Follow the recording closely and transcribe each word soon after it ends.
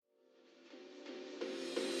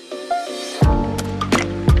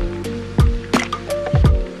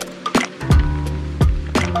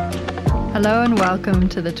Hello and welcome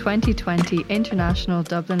to the 2020 International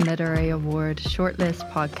Dublin Literary Award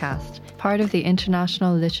Shortlist podcast, part of the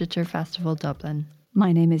International Literature Festival Dublin.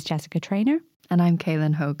 My name is Jessica Traynor. And I'm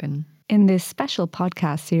Caelan Hogan. In this special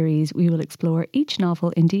podcast series, we will explore each novel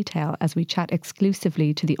in detail as we chat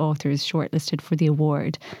exclusively to the authors shortlisted for the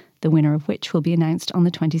award, the winner of which will be announced on the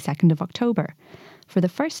 22nd of October. For the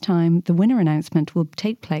first time, the winner announcement will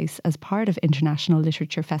take place as part of International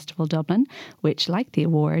Literature Festival Dublin, which, like the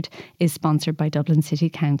award, is sponsored by Dublin City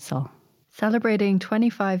Council. Celebrating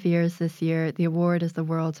 25 years this year, the award is the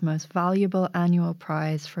world's most valuable annual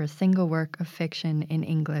prize for a single work of fiction in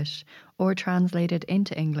English or translated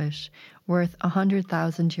into English, worth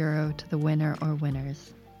 €100,000 to the winner or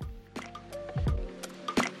winners.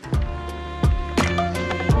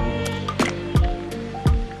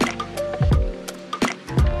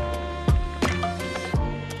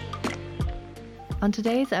 On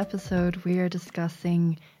today's episode, we are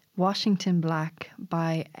discussing Washington Black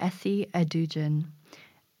by Essie Edugyan,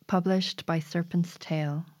 published by Serpent's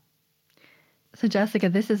Tail. So Jessica,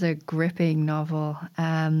 this is a gripping novel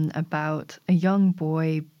about a young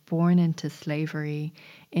boy born into slavery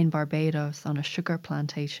in Barbados on a sugar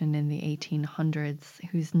plantation in the 1800s,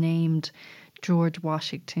 who's named George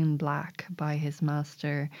Washington Black by his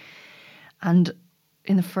master. And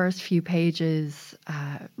in the first few pages,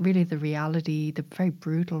 really the reality, the very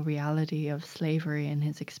brutal reality of slavery and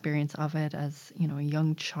his experience of it as, a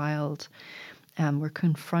young child. We're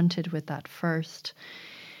confronted with that first.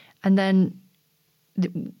 And then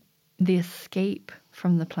the escape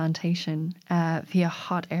from the plantation via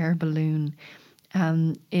hot air balloon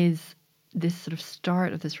is this sort of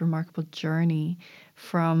start of this remarkable journey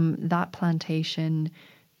from that plantation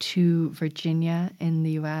to Virginia in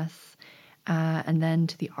the US. And then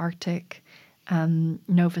to the Arctic,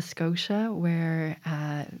 Nova Scotia, where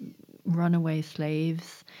runaway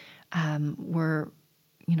slaves were,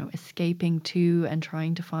 escaping to and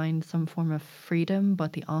trying to find some form of freedom,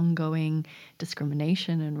 but the ongoing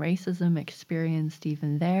discrimination and racism experienced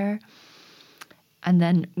even there. And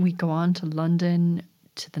then we go on to London,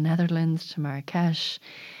 to the Netherlands, to Marrakesh,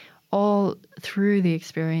 all through the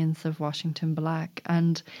experience of Washington Black.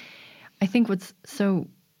 And I think what's so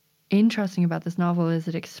interesting about this novel is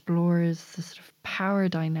it explores the sort of power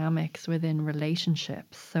dynamics within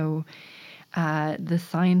relationships. So the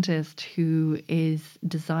scientist who is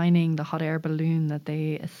designing the hot air balloon that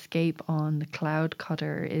they escape on, the Cloud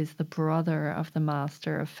Cutter, is the brother of the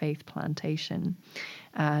master of Faith Plantation,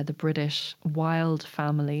 the British Wild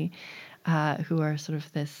family, who are sort of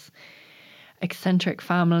this eccentric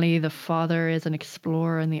family. The father is an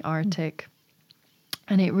explorer in the Arctic.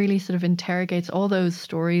 And it really sort of interrogates all those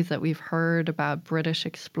stories that we've heard about British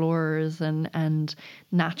explorers and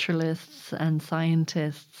naturalists and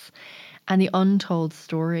scientists, and the untold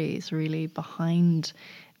stories really behind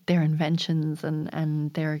their inventions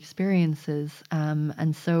and their experiences.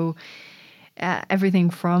 And so everything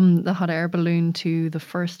from the hot air balloon to the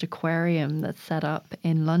first aquarium that's set up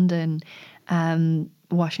in London,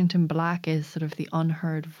 Washington Black is sort of the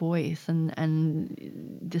unheard voice and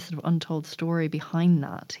this sort of untold story behind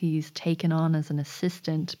that. He's taken on as an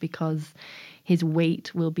assistant because his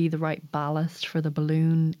weight will be the right ballast for the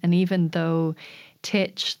balloon. And even though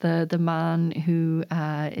Titch, the man who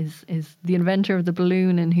is the inventor of the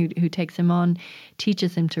balloon and who takes him on,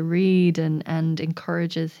 teaches him to read and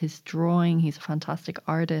encourages his drawing. He's a fantastic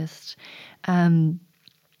artist.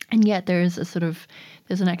 And yet there's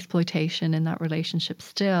an exploitation in that relationship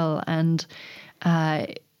still. And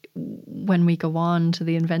when we go on to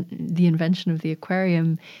the invention of the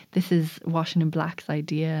aquarium, this is Washington Black's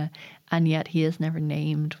idea, and yet he is never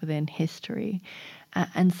named within history.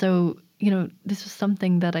 And so, this was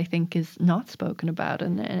something that I think is not spoken about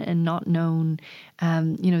and not known.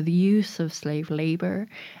 The use of slave labor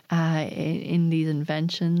in these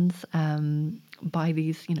inventions by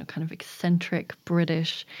these, kind of eccentric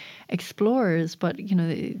British explorers, but,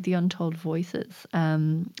 the untold voices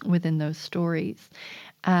within those stories.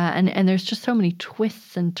 And there's just so many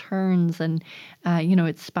twists and turns, and,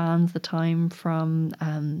 it spans the time from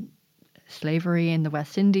slavery in the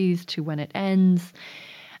West Indies to when it ends.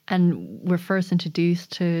 And we're first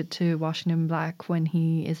introduced to Washington Black when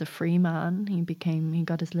he is a free man. He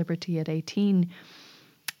got his liberty at 18.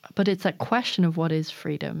 But it's a question of what is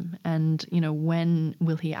freedom and, when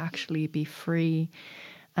will he actually be free?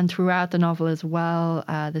 And throughout the novel as well,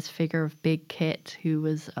 this figure of Big Kit, who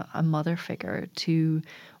was a mother figure to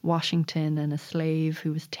Washington and a slave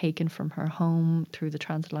who was taken from her home through the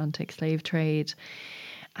transatlantic slave trade.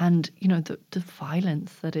 and the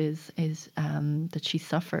violence that is that she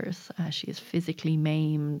suffers. She is physically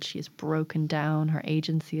maimed. She is broken down. Her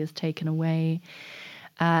agency is taken away,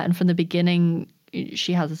 and from the beginning,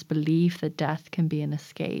 she has this belief that death can be an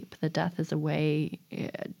escape. That death is a way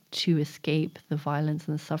to escape the violence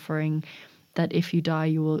and the suffering. That if you die,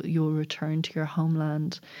 you will return to your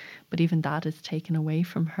homeland, but even that is taken away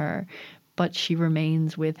from her. But she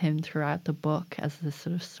remains with him throughout the book as this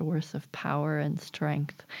sort of source of power and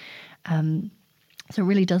strength. So it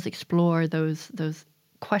really does explore those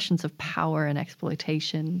questions of power and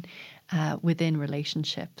exploitation within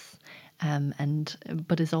relationships.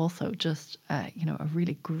 But is also just a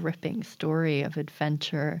really gripping story of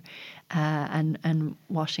adventure and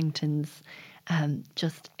Washington's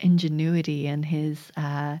just ingenuity and his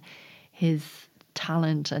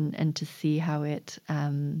talent, and to see how it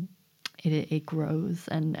grows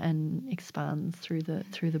and expands through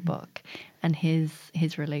the book, and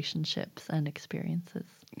his relationships and experiences.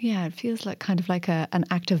 Yeah, it feels like kind of like an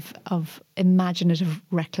act of imaginative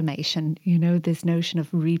reclamation, this notion of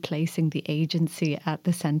replacing the agency at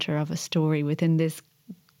the center of a story within this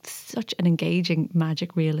such an engaging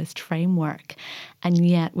magic realist framework, and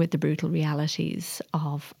yet with the brutal realities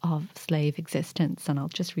of slave existence. And I'll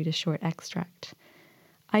just read a short extract.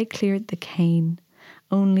 I cleared the cane.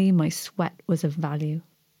 Only my sweat was of value.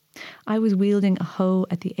 I was wielding a hoe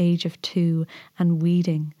at the age of 2 and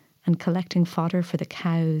weeding and collecting fodder for the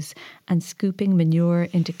cows and scooping manure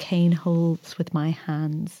into cane holes with my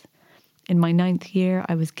hands. In my 9th year,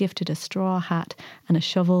 I was gifted a straw hat and a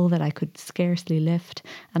shovel that I could scarcely lift,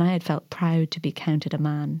 and I had felt proud to be counted a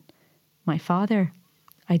man. My father?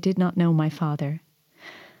 I did not know my father.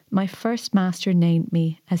 My first master named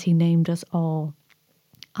me as he named us all.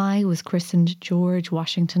 I was christened George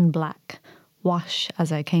Washington Black, Wash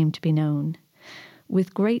as I came to be known.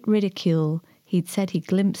 With great ridicule, he'd said he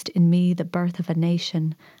glimpsed in me the birth of a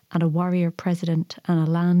nation and a warrior president and a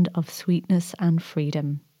land of sweetness and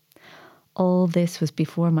freedom. All this was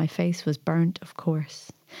before my face was burnt, of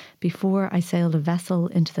course, before I sailed a vessel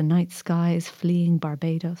into the night skies fleeing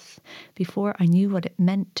Barbados, before I knew what it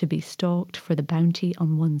meant to be stalked for the bounty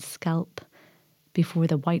on one's scalp, before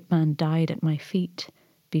the white man died at my feet,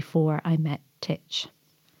 before I met Titch.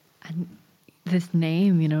 And this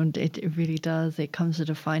name, it really does. It comes to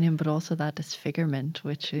define him, but also that disfigurement,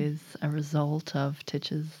 which is a result of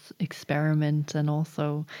Titch's experiment, and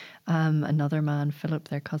also another man, Philip,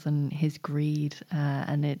 their cousin, his greed.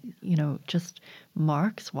 And it, just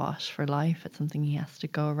marks Wash for life. It's something he has to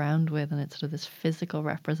go around with, and it's sort of this physical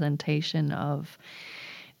representation of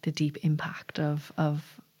the deep impact of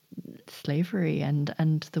slavery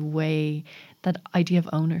and the way, that idea of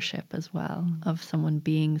ownership as well, of someone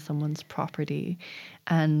being someone's property,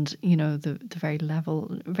 and the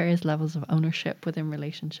various levels of ownership within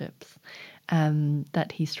relationships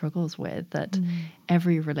that he struggles with, that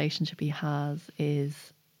every relationship he has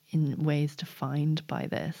is in ways defined by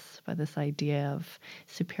this idea of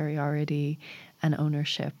superiority and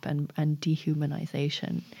ownership and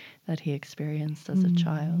dehumanization that he experienced as a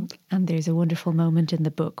child. And there's a wonderful moment in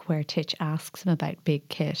the book where Titch asks him about Big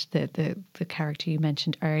Kit, the character you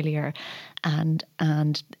mentioned earlier, and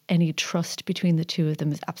any trust between the two of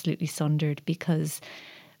them is absolutely sundered, because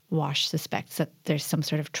Wash suspects that there's some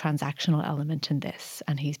sort of transactional element in this,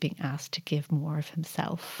 and he's being asked to give more of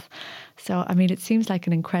himself. So, I mean, it seems like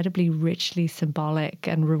an incredibly richly symbolic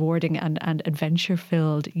and rewarding and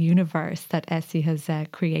adventure-filled universe that Essie has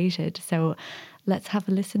created. So let's have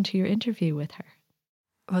a listen to your interview with her.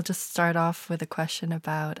 We'll just start off with a question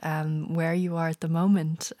about where you are at the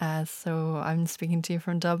moment. So I'm speaking to you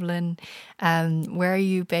from Dublin. Where are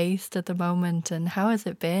you based at the moment, and how has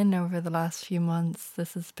it been over the last few months?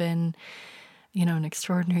 This has been, an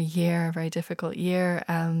extraordinary year, a very difficult year.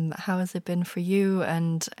 How has it been for you,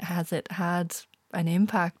 and has it had an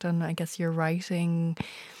impact on, I guess, your writing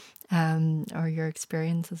or your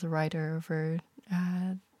experience as a writer over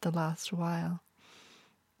the last while?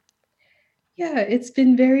 Yeah, it's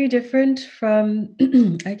been very different from,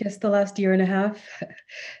 I guess, the last year and a half.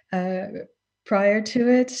 Prior to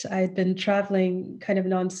it, I'd been traveling kind of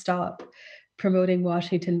nonstop, promoting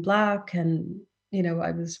Washington Black, and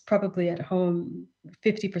I was probably at home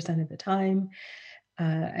 50% of the time,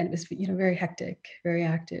 and it was very hectic, very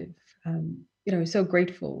active. So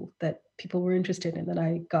grateful that people were interested and that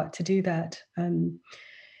I got to do that.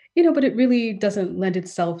 But it really doesn't lend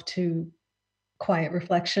itself to quiet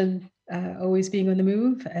reflection, always being on the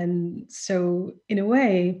move. And so, in a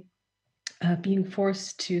way, being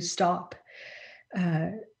forced to stop,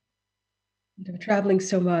 traveling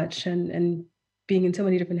so much and being in so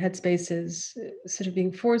many different headspaces, sort of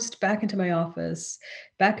being forced back into my office,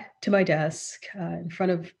 back to my desk, in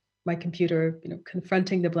front of my computer,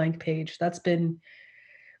 confronting the blank page. That's been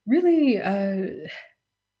really,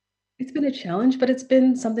 it's been a challenge, but it's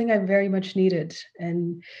been something I very much needed.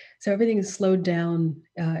 And so everything is slowed down.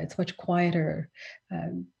 It's much quieter.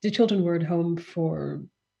 The children were at home for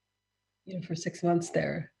 6 months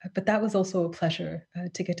there, but that was also a pleasure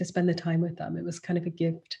to get to spend the time with them. It was kind of a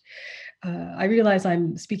gift. I realize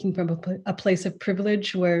I'm speaking from a place of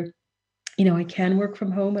privilege where I can work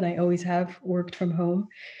from home, and I always have worked from home.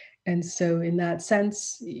 And so, in that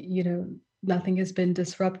sense, nothing has been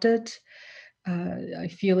disrupted. I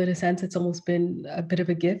feel, in a sense, it's almost been a bit of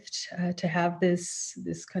a gift to have this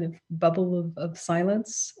kind of bubble of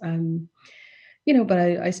silence. But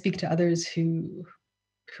I speak to others who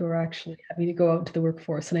are actually having to go out into the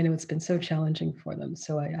workforce, and I know it's been so challenging for them.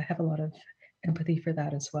 So I have a lot of empathy for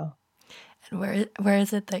that as well. And where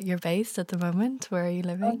is it that you're based at the moment? Where are you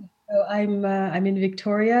living? So I'm in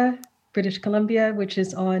Victoria, British Columbia, which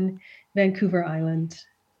is on Vancouver Island.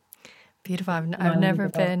 Beautiful. I've never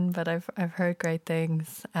been, but I've heard great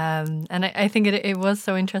things. And I think it was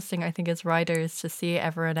so interesting, I think, as writers, to see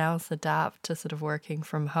everyone else adapt to sort of working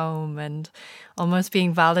from home and almost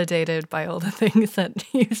being validated by all the things that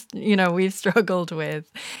we've struggled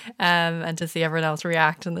with, and to see everyone else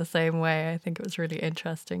react in the same way. I think it was really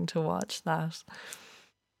interesting to watch that.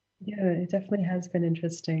 Yeah, it definitely has been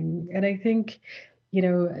interesting. And I think,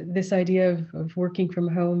 this idea of working from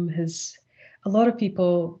home has, a lot of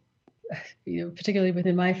people, particularly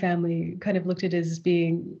within my family, kind of looked at it as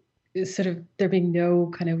being sort of there being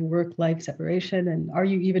no kind of work-life separation. And are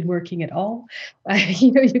you even working at all?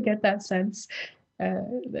 You get that sense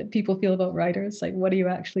that people feel about writers, like, what are you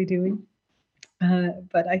actually doing?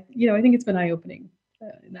 But I think it's been eye-opening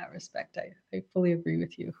in that respect. I fully agree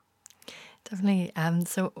with you. Definitely.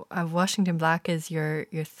 So Washington Black is your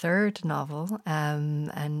third novel,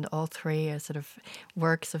 and all three are sort of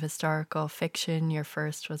works of historical fiction. Your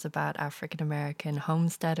first was about African American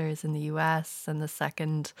homesteaders in the US, and the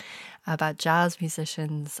second about jazz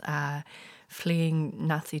musicians fleeing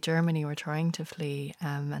Nazi Germany, or trying to flee,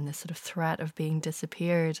 and the sort of threat of being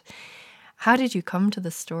disappeared. How did you come to the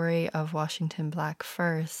story of Washington Black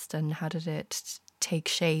first, and how did it take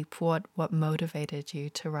shape? What motivated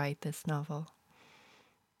you to write this novel?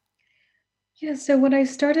 Yeah, so when I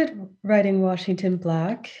started writing Washington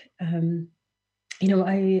Black,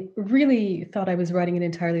 I really thought I was writing an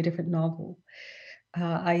entirely different novel.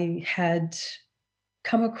 I had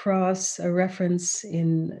come across a reference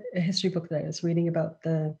in a history book that I was reading about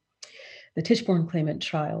the Tichborne claimant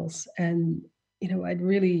trials, and I'd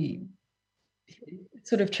really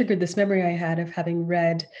sort of triggered this memory I had of having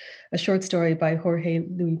read a short story by Jorge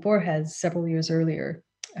Luis Borges several years earlier.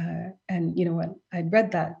 And when I'd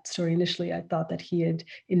read that story initially, I thought that he had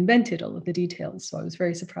invented all of the details. So I was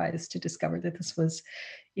very surprised to discover that this was,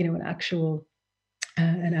 an actual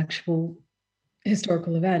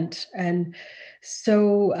historical event. And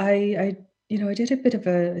so I did a bit of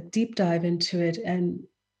a deep dive into it, and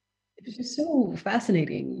it was just so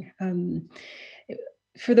fascinating.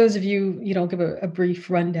 For those of you, I'll give a brief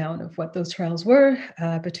rundown of what those trials were.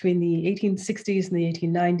 Between the 1860s and the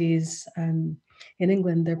 1890s, in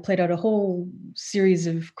England, there played out a whole series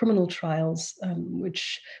of criminal trials,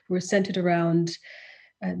 which were centered around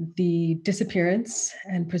the disappearance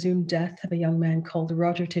and presumed death of a young man called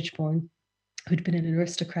Roger Tichborne, who'd been an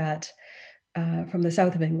aristocrat from the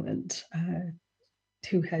south of England,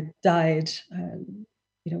 who had died,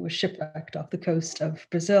 was shipwrecked off the coast of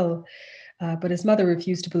Brazil. But his mother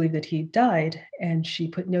refused to believe that he died, and she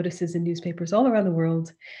put notices in newspapers all around the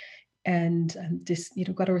world, and just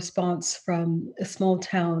got a response from a small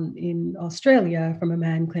town in Australia from a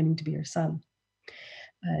man claiming to be her son.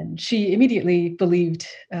 And she immediately believed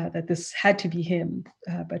that this had to be him,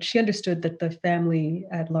 but she understood that the family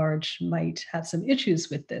at large might have some issues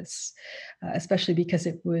with this, especially because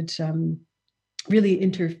it would really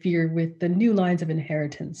interfere with the new lines of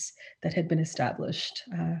inheritance that had been established.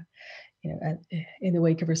 In the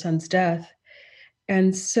wake of her son's death.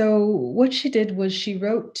 And so what she did was she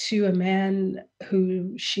wrote to a man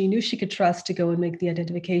who she knew she could trust to go and make the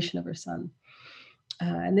identification of her son.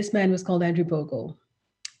 And this man was called Andrew Bogle.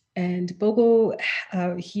 And Bogle,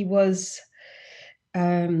 he was,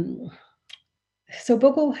 so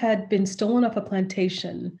Bogle had been stolen off a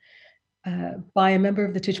plantation by a member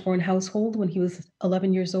of the Tichborne household when he was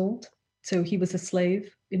 11 years old. So he was a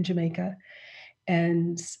slave in Jamaica.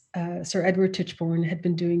 And Sir Edward Tichborne had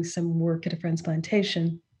been doing some work at a friend's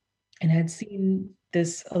plantation and had seen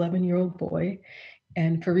this 11-year-old boy,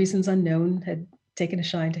 and for reasons unknown had taken a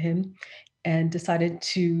shine to him and decided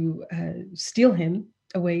to steal him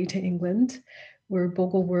away to England, where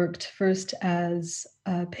Bogle worked first as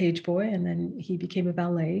a page boy, and then he became a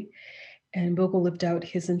valet. And Bogle lived out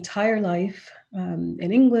his entire life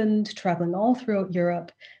in England, traveling all throughout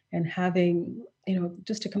Europe, and having,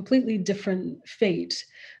 just a completely different fate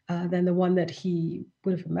than the one that he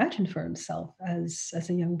would have imagined for himself as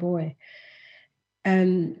a young boy.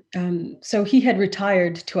 And so he had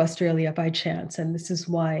retired to Australia by chance, and this is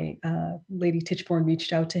why Lady Tichborne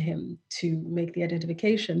reached out to him to make the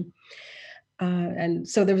identification. And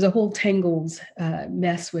so there was a whole tangled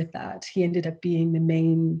mess with that. He ended up being the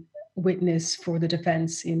main witness for the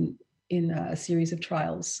defense in a series of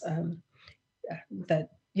trials that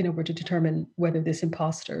were to determine whether this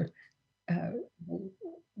imposter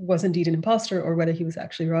was indeed an imposter or whether he was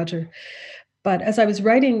actually Roger. But as I was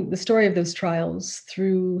writing the story of those trials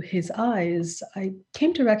through his eyes, I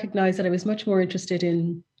came to recognize that I was much more interested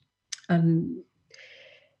in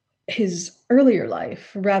his earlier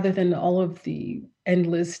life rather than all of the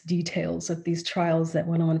endless details of these trials that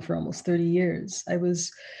went on for almost 30 years. I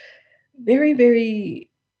was very, very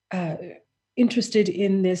interested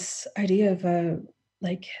in this idea of a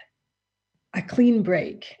clean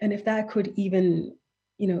break, and if that could even,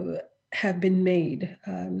 have been made.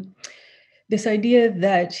 This idea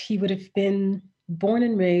that he would have been born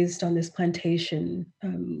and raised on this plantation,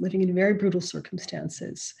 living in very brutal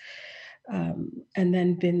circumstances, and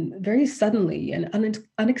then been very suddenly and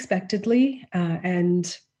unexpectedly,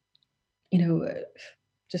 and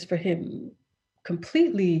just for him,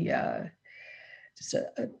 completely just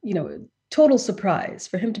a total surprise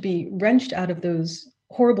for him to be wrenched out of those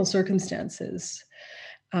horrible circumstances,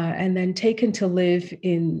 and then taken to live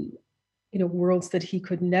in worlds that he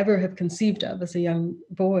could never have conceived of as a young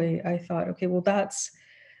boy. I thought, okay, well, that's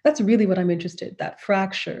really what I'm interested. That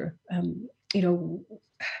fracture.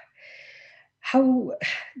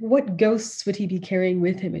 What ghosts would he be carrying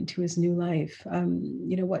with him into his new life?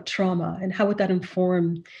 What trauma, and how would that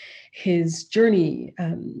inform his journey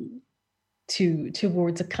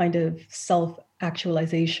towards a kind of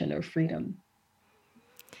self-actualization or freedom?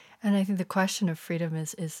 And I think the question of freedom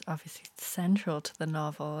is obviously central to the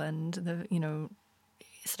novel, and the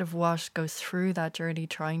sort of what goes through that journey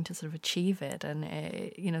trying to sort of achieve it, and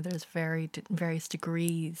there's various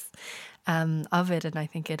degrees of it, and I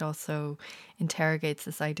think it also interrogates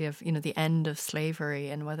this idea of the end of slavery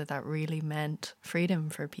and whether that really meant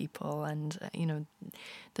freedom for people, and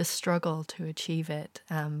the struggle to achieve it,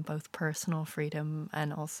 both personal freedom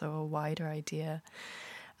and also a wider idea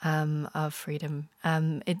of freedom.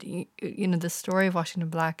 The story of Washington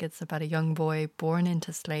Black, it's about a young boy born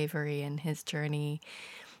into slavery and his journey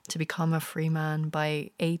to become a free man. By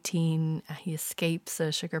 18, he escapes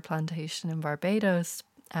a sugar plantation in Barbados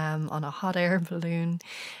on a hot air balloon,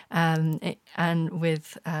 and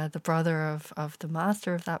with the brother of the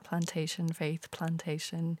master of that plantation, Faith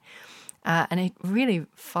Plantation. And it really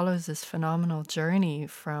follows this phenomenal journey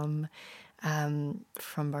from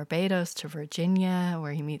Barbados to Virginia,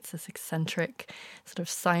 where he meets this eccentric sort of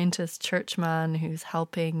scientist churchman who's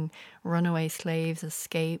helping runaway slaves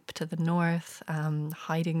escape to the north,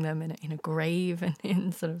 hiding them in a grave and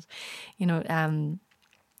in sort of,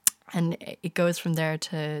 and it goes from there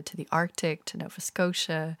to the Arctic, to Nova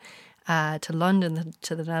Scotia, to London,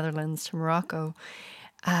 to the Netherlands, to Morocco.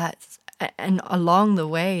 And along the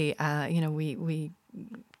way, we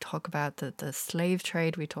talk about the slave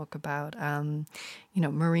trade. We talk about,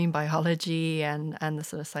 marine biology and the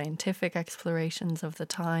sort of scientific explorations of the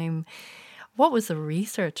time. What was the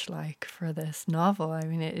research like for this novel? I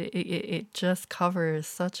mean, it just covers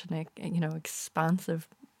such an expansive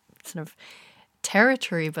sort of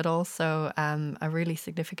territory, but also a really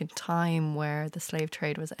significant time where the slave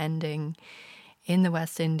trade was ending in the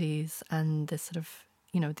West Indies, and this sort of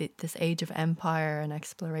this age of empire and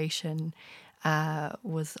exploration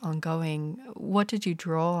was ongoing. What did you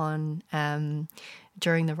draw on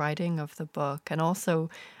during the writing of the book? And also,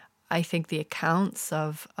 I think the accounts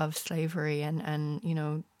of slavery and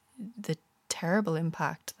the terrible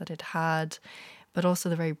impact that it had, but also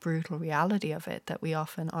the very brutal reality of it that we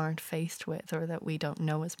often aren't faced with, or that we don't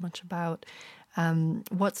know as much about.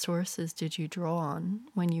 What sources did you draw on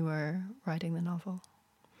when you were writing the novel?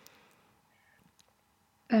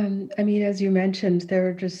 As you mentioned, there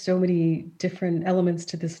are just so many different elements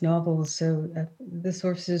to this novel. So the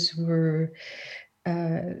sources were,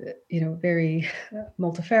 very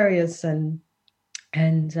multifarious and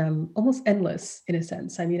almost endless in a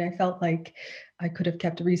sense. I mean, I felt like I could have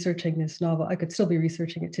kept researching this novel. I could still be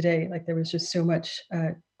researching it today. Like, there was just so much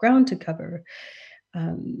ground to cover.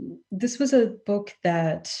 This was a book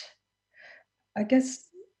that, I guess,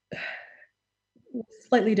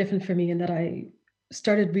 slightly different for me in that I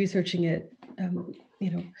started researching it,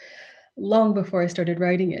 you know, long before I started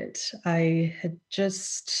writing it. I had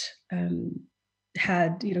just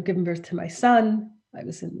had, given birth to my son. I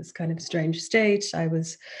was in this kind of strange state. I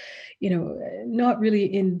was, not really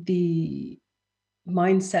in the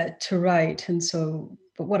mindset to write. And so,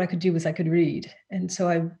 but what I could do was I could read. And so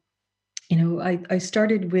I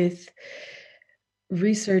started with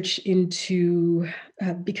research into,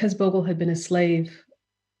 because Bogle had been a slave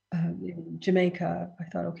in Jamaica. I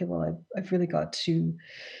thought, okay, well, I've really got to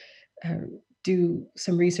uh, do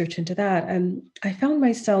some research into that. And I found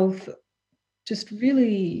myself just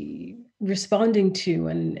really responding to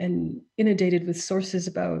and inundated with sources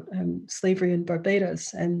about slavery in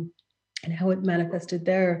Barbados and how it manifested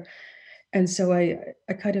there. And so I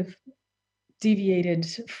kind of deviated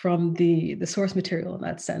from the source material in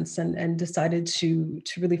that sense and decided to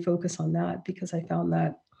really focus on that because I found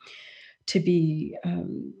that to be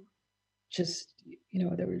just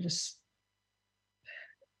there were just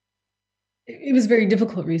it was very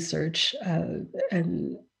difficult research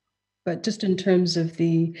and but just in terms of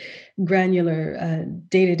the granular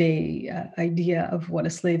day-to-day idea of what a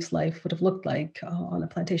slave's life would have looked like on a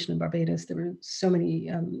plantation in Barbados, there were so many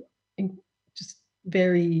just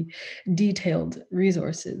very detailed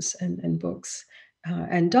resources and books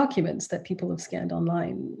and documents that people have scanned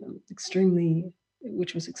online,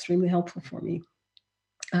 which was extremely helpful for me.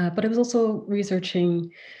 But I was also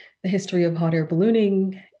researching the history of hot air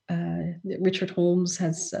ballooning. Richard Holmes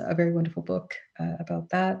has a very wonderful book about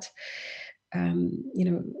that.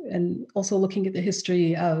 And also looking at the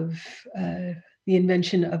history of the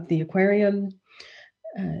invention of the aquarium.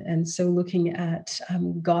 And so looking at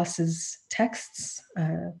Goss's texts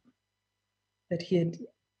that he had,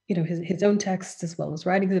 his own texts as well as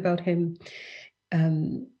writings about him.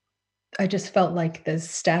 I just felt like the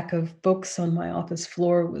stack of books on my office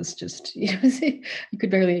floor was just, you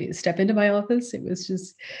could barely step into my office. It was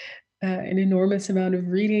just an enormous amount of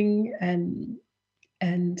reading, and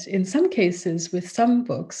in some cases, with some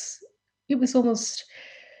books, it was almost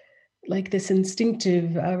like this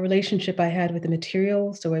instinctive relationship I had with the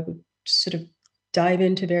material. So I would sort of dive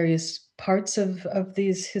into various parts of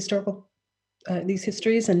these these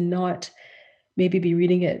histories, and not maybe be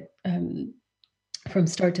reading it from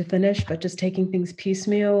start to finish, but just taking things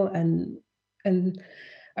piecemeal. And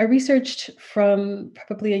I researched from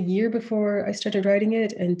probably a year before I started writing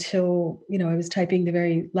it until I was typing the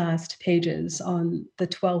very last pages on the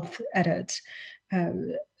 12th edit.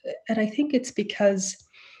 Um, and I think it's because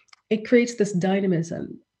it creates this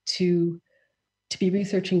dynamism to be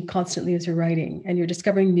researching constantly as you're writing, and you're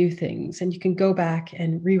discovering new things, and you can go back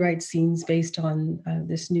and rewrite scenes based on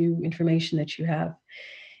this new information that you have.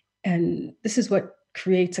 And this is what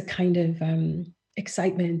creates a kind of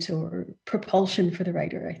excitement or propulsion for the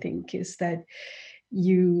writer, I think, is that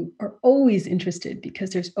you are always interested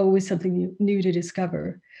because there's always something new to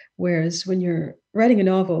discover. Whereas when you're writing a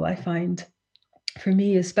novel, I find, for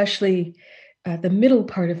me especially, the middle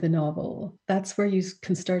part of the novel, that's where you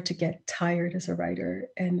can start to get tired as a writer.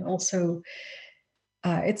 And also,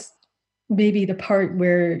 it's maybe the part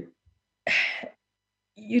where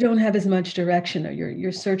you don't have as much direction, or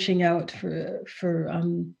you're searching out for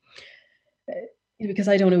because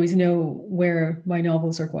I don't always know where my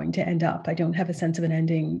novels are going to end up. I don't have a sense of an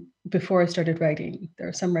ending before I started writing. There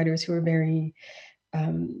are some writers who are very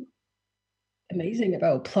amazing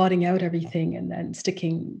about plotting out everything and then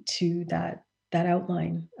sticking to that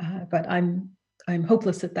outline. But I'm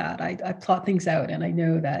hopeless at that. I plot things out, and I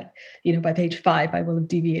know that by page 5 I will have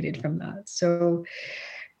deviated from that. So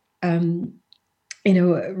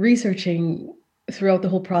researching throughout the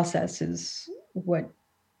whole process is what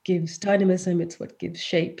gives dynamism. It's what gives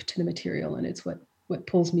shape to the material, and it's what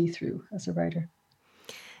pulls me through as a writer.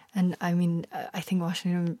 And I mean, I think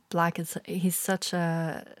Washington Black he's such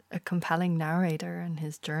a compelling narrator, and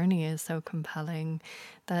his journey is so compelling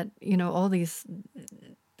that,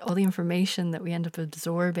 all the information that we end up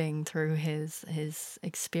absorbing through his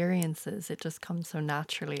experiences, it just comes so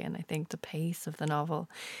naturally. And I think the pace of the novel,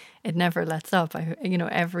 it never lets up.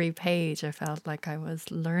 Every page I felt like I was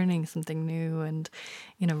learning something new, and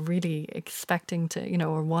really expecting to,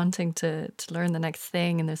 or wanting to learn the next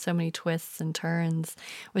thing. And there's so many twists and turns,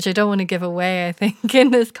 which I don't want to give away, I think, in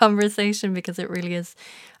this conversation, because it really is,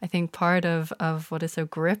 I think, part of what is so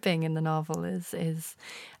gripping in the novel is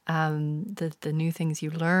the new things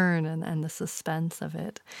you learn, and the suspense of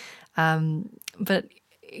it. But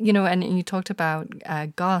and you talked about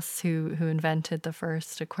Goss, who invented the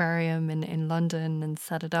first aquarium in London and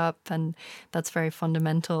set it up, and that's very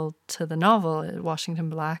fundamental to the novel. Washington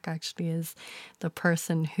Black actually is the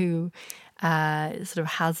person who sort of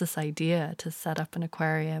has this idea to set up an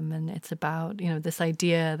aquarium, and it's about, this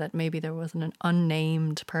idea that maybe there wasn't an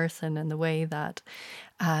unnamed person, and the way that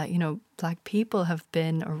Black people have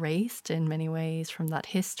been erased in many ways from that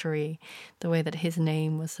history, the way that his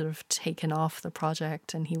name was sort of taken off the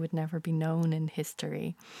project and he would never be known in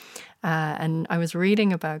history. And I was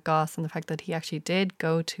reading about Goss and the fact that he actually did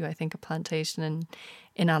go to, I think, a plantation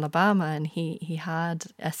in Alabama, and he had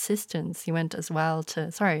assistants. He went as well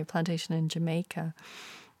to, a plantation in Jamaica.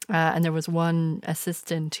 And there was one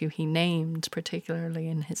assistant who he named particularly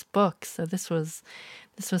in his book. So this was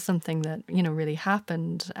something that, really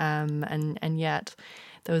happened. And yet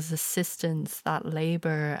those assistants, that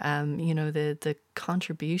labor, the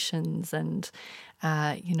contributions and,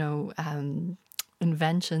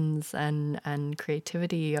 inventions and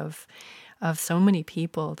creativity of so many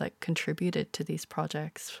people that contributed to these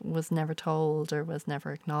projects was never told or was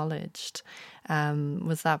never acknowledged.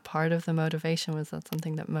 Was that part of the motivation? Was that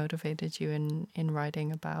something that motivated you in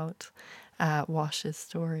writing about Wash's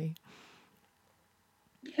story?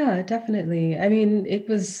 Yeah, definitely. I mean, it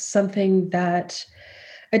was something that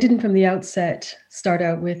I didn't from the outset start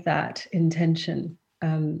out with that intention.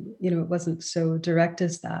 It wasn't so direct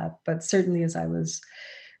as that, but certainly as I was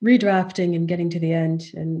redrafting and getting to the end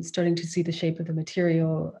and starting to see the shape of the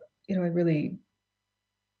material, I really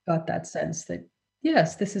got that sense that,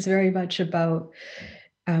 yes, this is very much about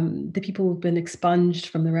the people who've been expunged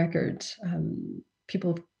from the record,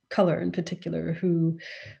 people of color in particular,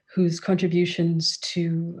 whose contributions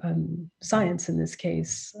to science in this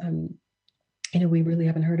case, we really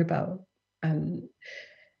haven't heard about.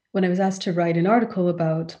 When I was asked to write an article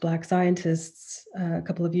about Black scientists a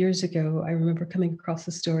couple of years ago, I remember coming across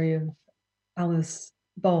the story of Alice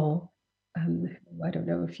Ball. Who I don't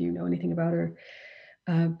know if you know anything about her,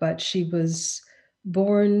 but she was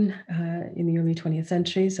born in the early 20th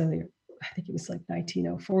century. So I think it was like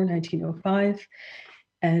 1904, 1905.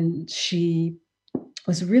 And she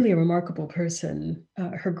was really a remarkable person.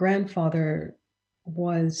 Her grandfather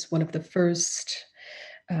was one of the first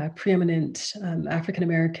preeminent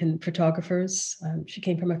African-American photographers. She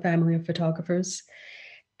came from a family of photographers.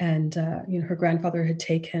 And her grandfather had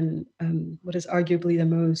taken what is arguably the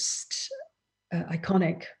most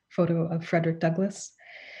iconic photo of Frederick Douglass.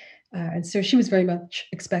 And so she was very much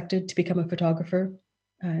expected to become a photographer.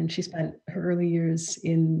 And she spent her early years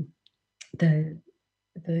in the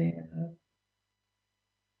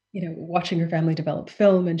watching her family develop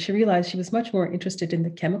film. And she realized she was much more interested in the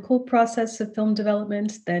chemical process of film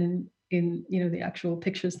development than in, the actual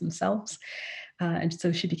pictures themselves. And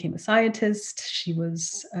so she became a scientist. She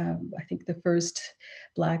was, I think, the first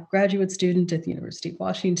Black graduate student at the University of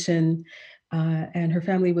Washington. And her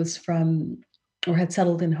family was from, or had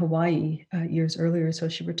settled in Hawaii years earlier. So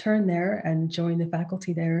she returned there and joined the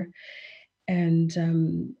faculty there.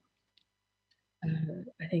 And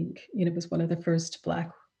I think, was one of the first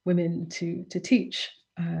Black women to teach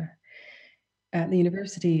at the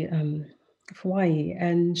University of Hawaii.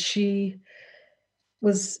 And she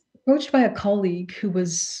was approached by a colleague who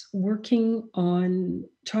was working on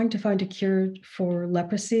trying to find a cure for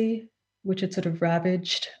leprosy, which had sort of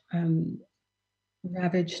ravaged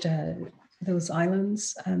those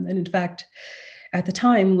islands. And in fact, at the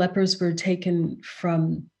time, lepers were taken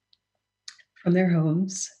from their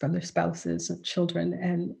homes, from their spouses and children,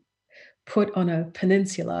 and put on a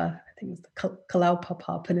peninsula. I think it was the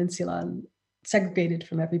Kalaupapa Peninsula, and segregated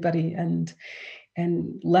from everybody and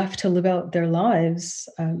left to live out their lives,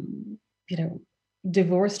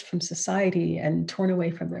 divorced from society and torn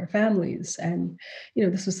away from their families. And,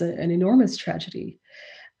 this was an enormous tragedy.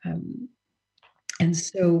 And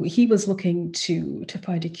so he was looking to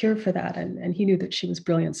find a cure for that. And he knew that she was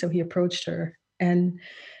brilliant. So he approached her, and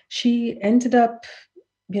she ended up,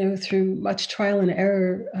 through much trial and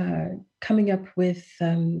error, coming up with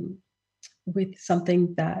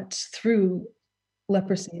something that threw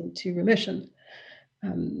leprosy into remission.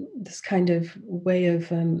 This kind of way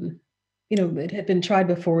of, it had been tried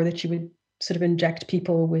before that you would sort of inject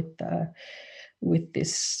people with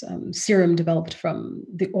this serum developed from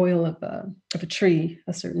the oil of a tree,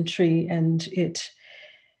 a certain tree, and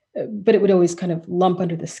but it would always kind of lump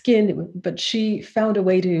under the skin. But she found a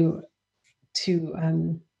way to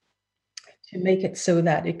make it so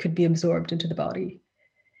that it could be absorbed into the body.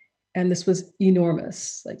 And this was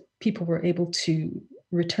enormous. Like, people were able to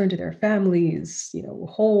return to their families. A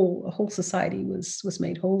whole society was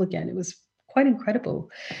made whole again. It was quite incredible.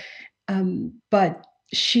 But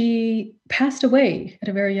she passed away at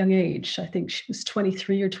a very young age. I think she was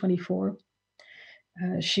 23 or 24.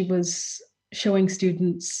 She was showing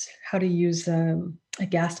students how to use a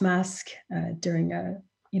gas mask during a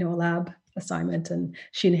lab assignment, and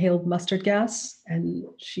she inhaled mustard gas and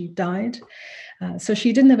she died. So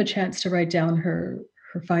she didn't have a chance to write down her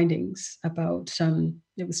findings about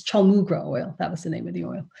it was chalmugra oil. That was the name of the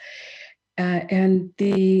oil. And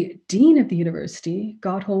the dean of the university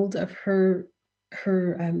got hold of her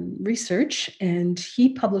research, and he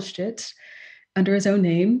published it under his own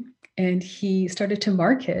name, and he started to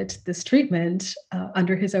market this treatment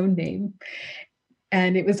under his own name.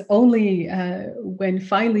 And it was only when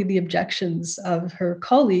finally the objections of her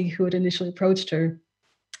colleague who had initially approached her,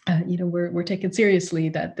 were taken seriously,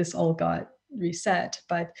 that this all got reset.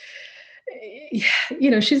 But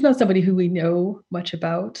she's not somebody who we know much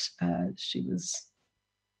about. She was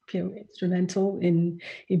instrumental in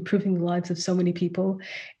improving the lives of so many people.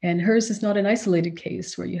 And hers is not an isolated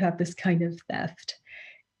case where you have this kind of theft.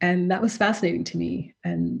 And that was fascinating to me.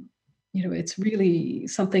 And, it's really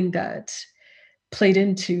something that played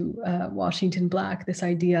into Washington Black, this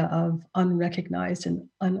idea of unrecognized and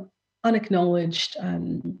unacknowledged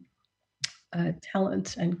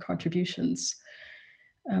talent and contributions.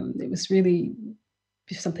 It was really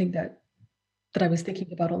something that I was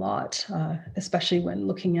thinking about a lot, especially when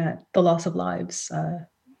looking at the loss of lives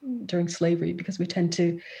during slavery, because we tend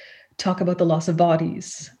to talk about the loss of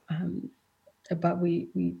bodies, but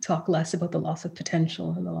we talk less about the loss of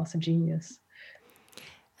potential and the loss of genius.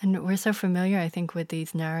 And we're so familiar, I think, with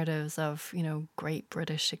these narratives of, great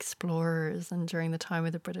British explorers, and during the time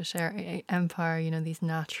of the British Empire, these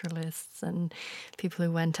naturalists and people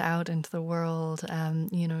who went out into the world,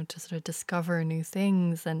 to sort of discover new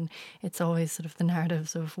things. And it's always sort of the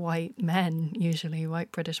narratives of white men, usually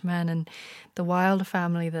white British men. And the Wilde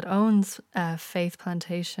family that owns Faith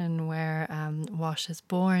Plantation, where Wash is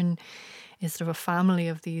born, is sort of a family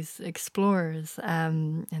of these explorers,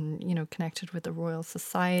 and connected with the Royal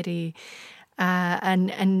Society,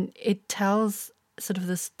 and it tells sort of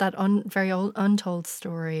that very old untold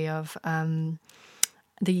story of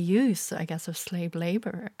the use, I guess, of slave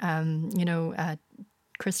labor.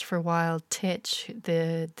 Christopher Wilde Titch,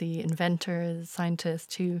 the inventor, the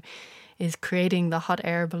scientist who is creating the hot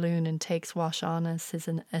air balloon and takes Wash on as his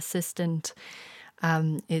assistant,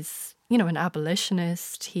 is an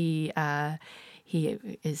abolitionist. He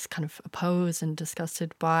is kind of opposed and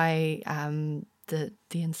disgusted by the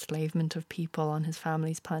enslavement of people on his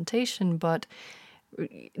family's plantation, but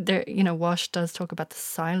there, Wash does talk about the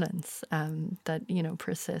silence that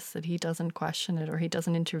persists, that he doesn't question it or he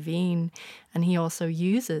doesn't intervene, and he also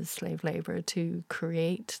uses slave labor to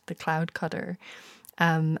create the cloud cutter,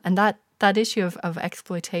 and that issue of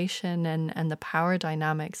exploitation and the power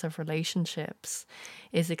dynamics of relationships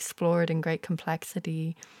is explored in great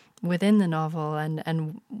complexity within the novel,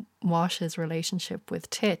 and Wash's relationship with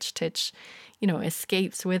Titch. Titch,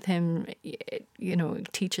 escapes with him,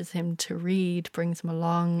 teaches him to read, brings him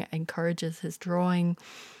along, encourages his drawing,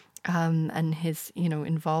 and his,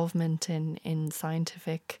 involvement in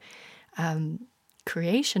scientific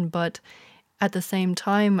creation. But at the same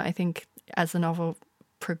time, I think as the novel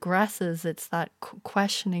progresses, it's that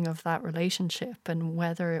questioning of that relationship and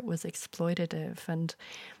whether it was exploitative and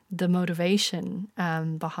the motivation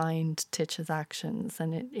behind Titch's actions.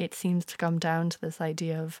 And it seems to come down to this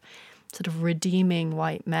idea of sort of redeeming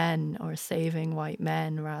white men or saving white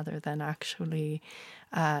men rather than actually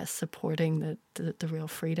supporting the real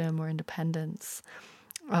freedom or independence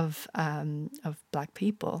of Black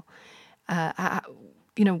people.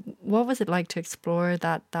 What was it like to explore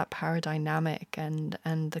that power dynamic and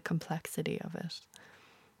the complexity of it?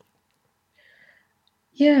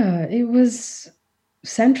 Yeah, it was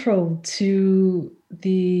central to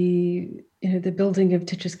the building of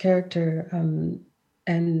Titch's character,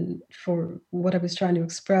 and for what I was trying to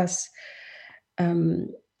express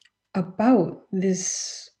about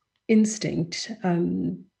this instinct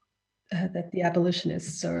that the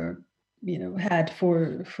abolitionists had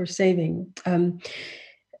for saving,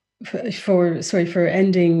 for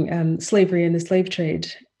ending slavery and the slave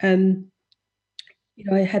trade. And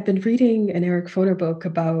I had been reading an Eric Foner book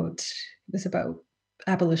about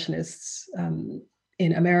abolitionists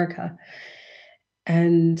in America,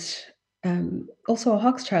 and also a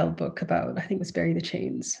Hochschild book about, I think it was Bury the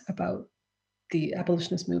Chains, about the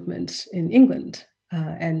abolitionist movement in England,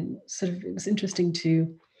 and sort of it was interesting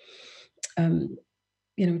to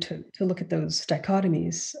look at those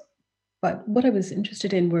dichotomies. But what I was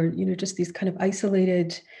interested in were just these kind of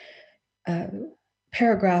isolated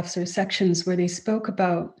paragraphs or sections where they spoke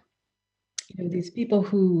about these people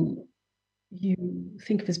who you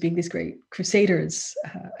think of as being these great crusaders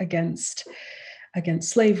against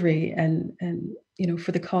slavery and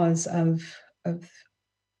for the cause of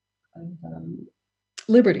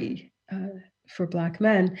liberty for Black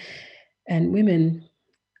men. and women,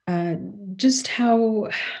 just how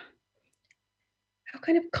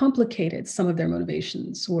kind of complicated some of their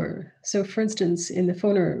motivations were. So, for instance, in the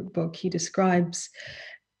Foner book, he describes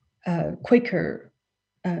a Quaker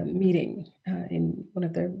meeting in one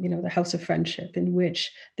of their, the House of Friendship, in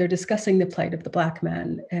which they're discussing the plight of the Black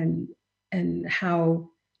man and how,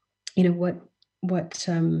 what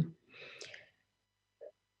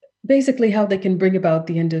basically how they can bring about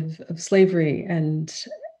the end of slavery and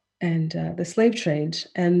the slave trade.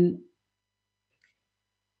 And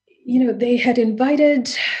they had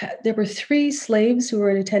invited, there were 3 slaves who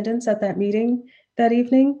were in attendance at that meeting that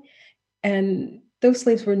evening, and those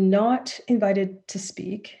slaves were not invited to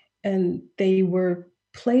speak, and they were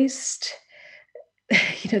placed,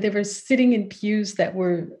 they were sitting in pews that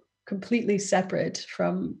were completely separate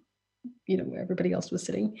from, where everybody else was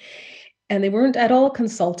sitting. And they weren't at all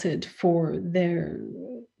consulted for their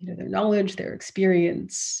knowledge, their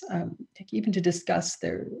experience, even to discuss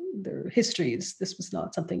their histories. This was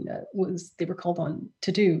not something that they were called on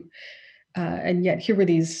to do. And yet here were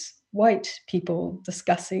these white people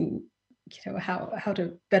discussing, how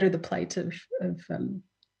to better the plight of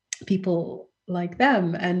people like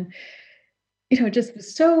them. And, it just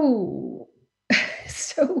was so,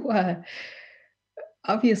 so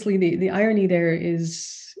obviously the irony there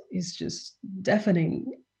is just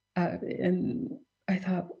deafening. And I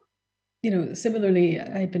thought, similarly,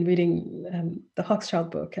 I'd been reading the Hochschild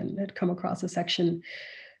book and had come across a section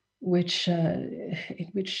which in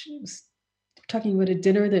which was talking about a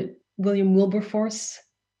dinner that William Wilberforce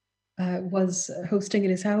was hosting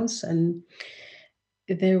at his house, and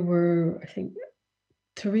there were, I think,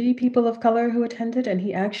 3 people of color who attended, and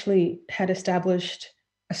he actually had established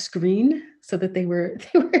a screen so that they were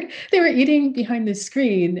eating behind the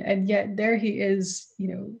screen, and yet there he is,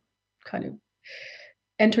 kind of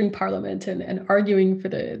entering Parliament and arguing for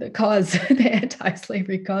the cause, the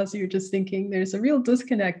anti-slavery cause. You're just thinking there's a real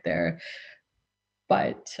disconnect there.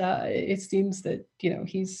 But it seems that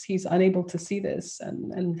he's unable to see this,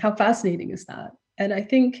 and how fascinating is that? And I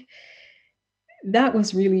think that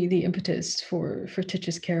was really the impetus for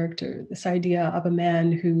Titch's character, this idea of a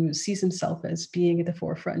man who sees himself as being at the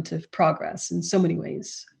forefront of progress in so many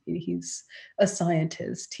ways. He's a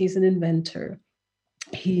scientist, he's an inventor,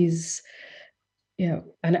 he's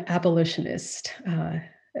an abolitionist,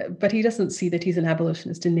 but he doesn't see that he's an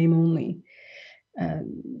abolitionist in name only.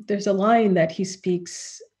 There's a line that he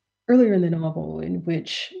speaks earlier in the novel in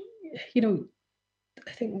which,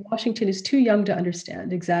 I think Washington is too young to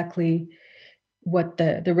understand exactly what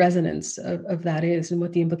the resonance of that is and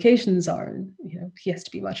what the implications are. He has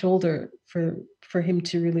to be much older for him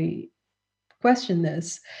to really question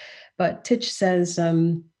this. But Titch says,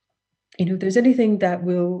 if there's anything that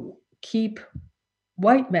will keep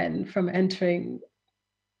white men from entering,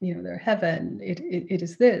 their heaven, it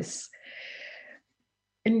is this.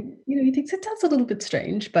 And he thinks it sounds a little bit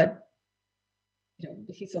strange, but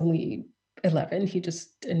he's only 11.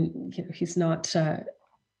 He's not.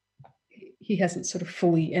 He hasn't sort of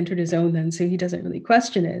fully entered his own then, so he doesn't really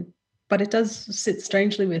question it. But it does sit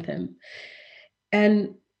strangely with him.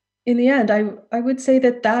 And in the end, I would say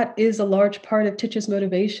that is a large part of Titch's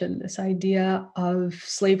motivation, this idea of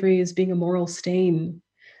slavery as being a moral stain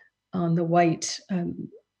on the white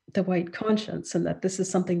conscience, and that this is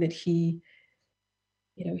something that he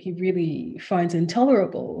really finds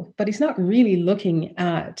intolerable. But he's not really looking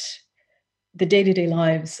at the day-to-day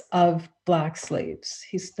lives of Black slaves.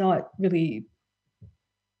 He's not really,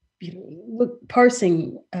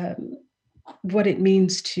 parsing what it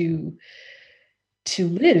means to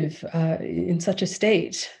live in such a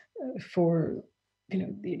state for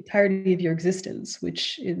the entirety of your existence,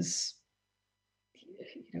 which is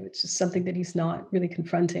it's just something that he's not really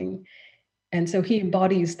confronting. And so he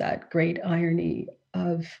embodies that great irony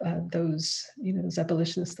of those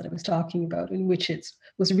abolitionists that I was talking about, in which it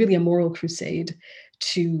was really a moral crusade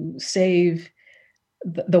to save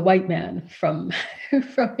the white man from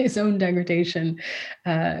his own degradation,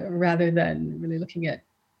 rather than really looking at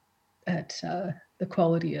the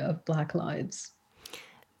quality of Black lives.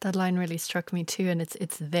 That line really struck me too, and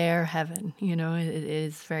it's their heaven. It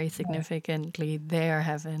is very significantly their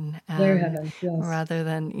heaven, their heaven, yes. Rather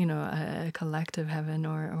than a collective heaven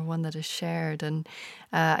or one that is shared. And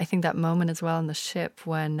I think that moment as well on the ship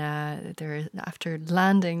when they're after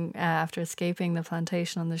landing, after escaping the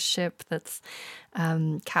plantation on the ship that's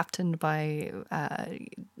captained by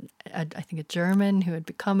I think a German who had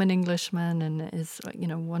become an Englishman and is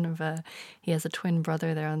one of he has a twin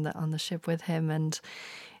brother there on the ship with him, and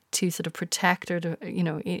to sort of protect, or to,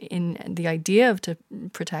 in the idea of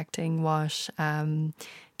protecting Wash,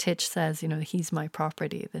 Titch says, he's my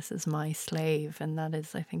property, this is my slave. And that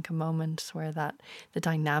is, I think, a moment where the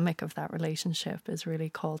dynamic of that relationship is really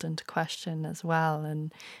called into question as well.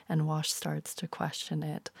 And Wash starts to question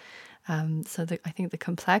it. So I think the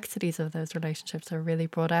complexities of those relationships are really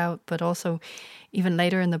brought out, but also even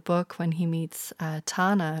later in the book when he meets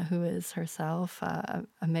Tana, who is herself a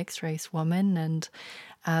mixed race woman, and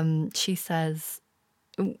she says,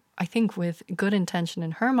 I think with good intention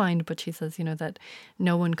in her mind, but she says, that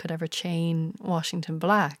no one could ever chain Washington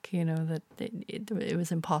Black, that it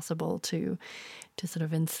was impossible to sort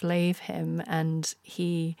of enslave him. And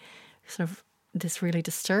he sort of, this really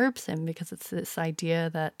disturbs him because it's this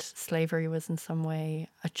idea that slavery was in some way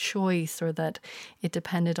a choice, or that it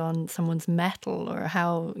depended on someone's mettle or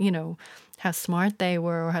how smart they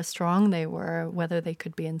were or how strong they were, whether they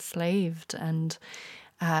could be enslaved. And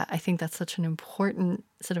I think that's such an important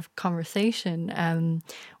sort of conversation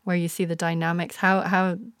where you see the dynamics,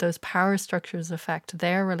 how those power structures affect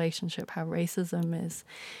their relationship, how racism is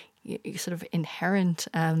sort of inherent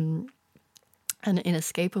and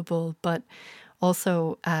inescapable, but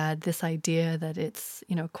also this idea that it's,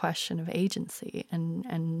 a question of agency.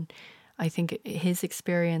 And I think his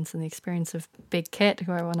experience and the experience of Big Kit,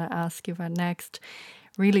 who I want to ask you about next,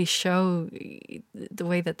 really show the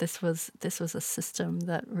way that this was a system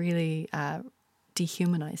that really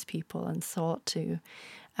dehumanized people and sought to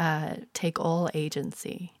take all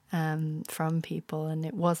agency from people. And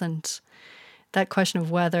it wasn't that question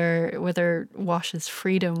of whether Wash's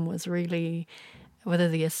freedom was really, whether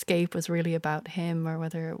the escape was really about him or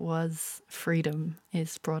whether it was freedom,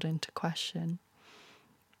 is brought into question.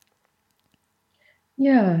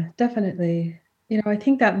 Yeah, definitely. I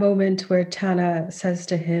think that moment where Tana says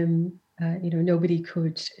to him, nobody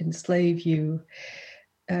could enslave you.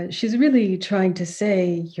 She's really trying to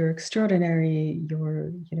say you're extraordinary.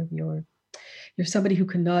 You're somebody who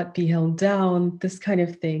cannot be held down. This kind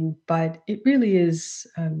of thing. But it really is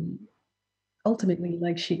ultimately,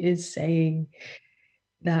 like, she is saying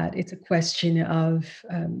that it's a question of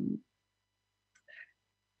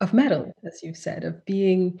mettle, as you've said, of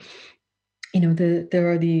being.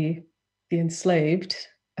 There are the enslaved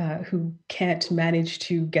who can't manage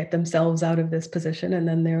to get themselves out of this position, and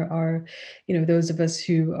then there are, those of us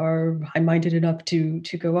who are high-minded enough to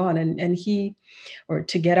go on and he, or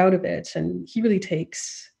to get out of it. And he really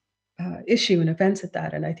takes issue and offense at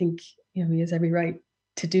that. And I think he has every right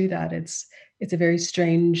to do that. It's a very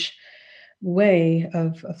strange way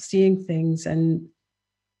of seeing things, and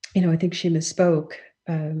I think she misspoke.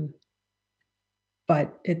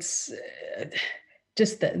 But it's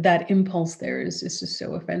just that impulse there is just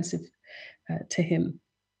so offensive to him.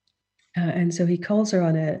 And so he calls her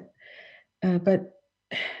on it. But,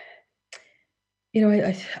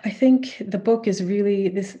 I think the book is really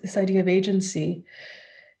this idea of agency.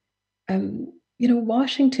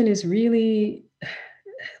 Washington is really,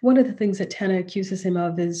 one of the things that Tana accuses him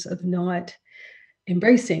of is of not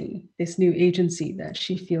embracing this new agency that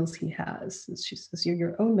she feels he has. She says, you're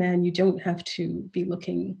your own man. You don't have to be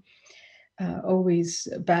looking always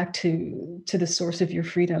back to the source of your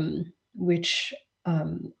freedom, which,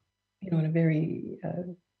 in a very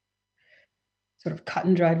sort of cut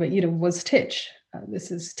and dried way, was Titch. This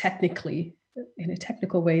is technically, in a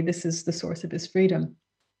technical way, this is the source of his freedom.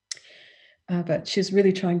 But she's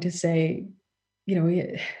really trying to say,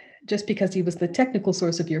 just because he was the technical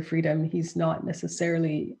source of your freedom, he's not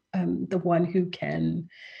necessarily the one who can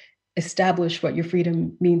establish what your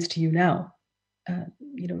freedom means to you now.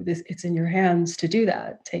 It's in your hands to do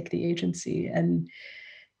that. Take the agency. And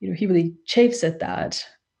he really chafes at that,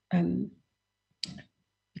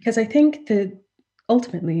 because I think that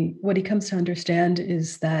ultimately what he comes to understand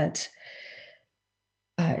is that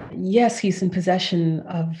yes, he's in possession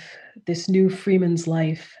of this new freeman's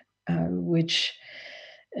life, which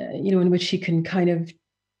in which he can kind of,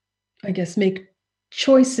 I guess, make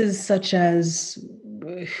choices such as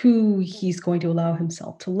who he's going to allow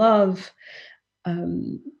himself to love,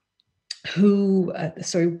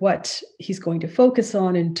 what he's going to focus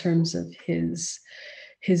on in terms of his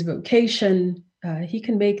vocation. He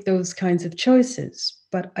can make those kinds of choices,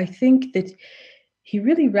 but I think that he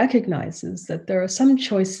really recognizes that there are some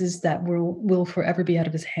choices that will forever be out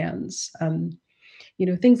of his hands.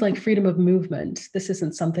 Things like freedom of movement. This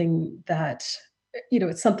isn't something that,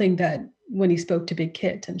 it's something that when he spoke to Big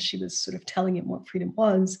Kit and she was sort of telling him what freedom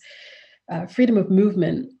was, freedom of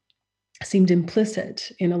movement seemed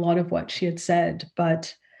implicit in a lot of what she had said.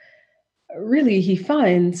 But really, he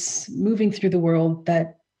finds moving through the world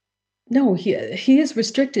that no, he is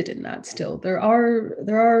restricted in that still. There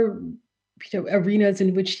are arenas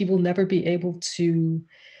in which he will never be able to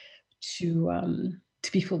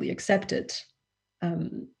to be fully accepted.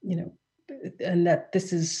 You know, and that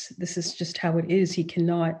this is just how it is. He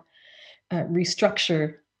cannot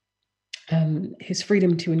restructure his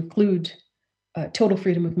freedom to include total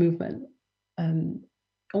freedom of movement.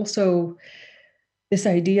 Also, this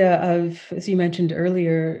idea of, as you mentioned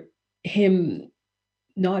earlier, him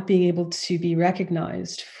not being able to be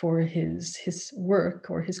recognized for his work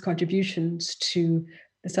or his contributions to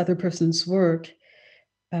this other person's work.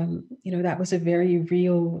 You know, that was a very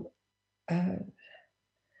real, I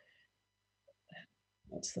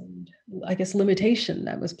guess, limitation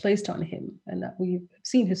that was placed on him, and that we've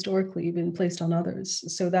seen historically been placed on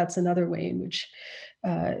others. So that's another way in which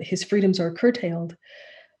his freedoms are curtailed.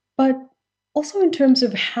 But also in terms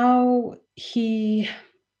of how he's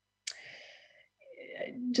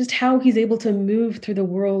able to move through the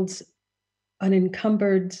world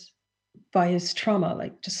unencumbered by his trauma,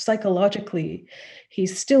 like just psychologically,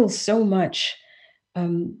 he's still so much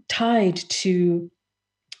tied to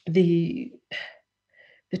the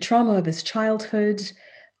trauma of his childhood,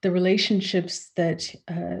 the relationships that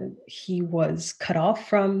he was cut off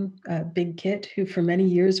from, Big Kit, who for many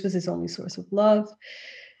years was his only source of love.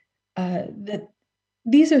 That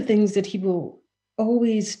these are things that he will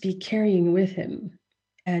always be carrying with him,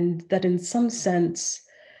 and that in some sense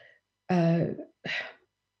are,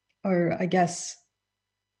 I guess,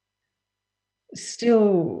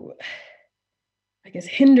 still, I guess,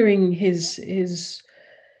 hindering his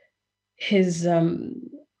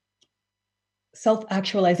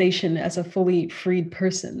self-actualization as a fully freed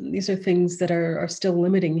person. These are things that are still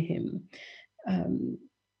limiting him.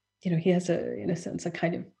 You know, he has in a sense, a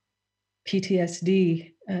kind of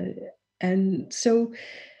PTSD, and so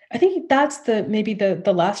I think that's maybe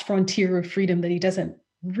the last frontier of freedom that he doesn't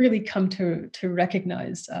really come to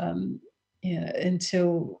recognize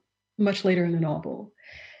until much later in the novel,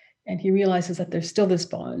 and he realizes that there's still this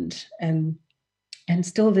bond and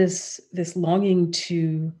still this longing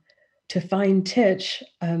to find Titch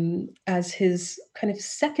as his kind of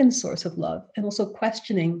second source of love, and also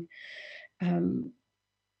questioning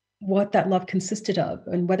what that love consisted of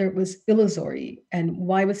and whether it was illusory, and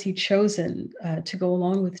why was he chosen to go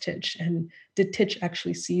along with Titch, and did Titch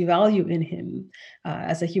actually see value in him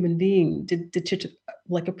as a human being? Did Titch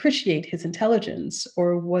like appreciate his intelligence,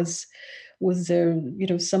 or was there, you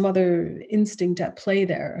know, some other instinct at play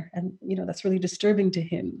there? And, you know, that's really disturbing to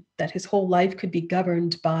him, that his whole life could be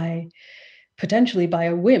governed potentially by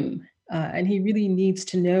a whim, and he really needs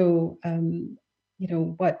to know, you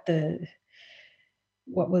know,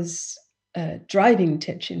 what was driving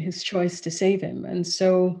Titch in his choice to save him. And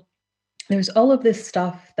so there's all of this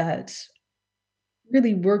stuff that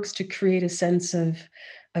really works to create a sense of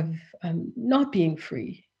not being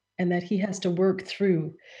free, and that he has to work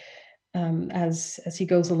through as he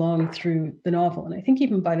goes along through the novel. And I think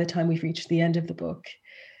even by the time we've reached the end of the book,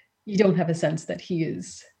 you don't have a sense that he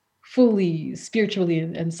is fully spiritually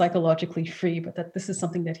and psychologically free, but that this is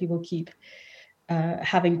something that he will keep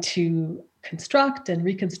having to construct and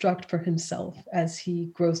reconstruct for himself as he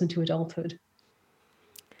grows into adulthood.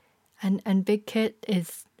 And Big Kit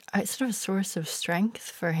is sort of a source of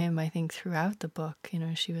strength for him, I think, throughout the book. You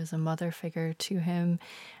know, she was a mother figure to him,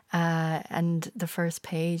 and the first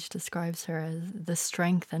page describes her as the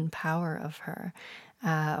strength and power of her,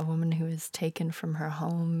 a woman who is taken from her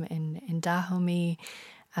home in Dahomey,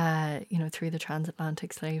 you know, through the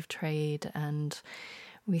transatlantic slave trade. And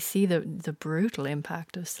we see the brutal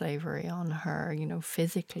impact of slavery on her. You know,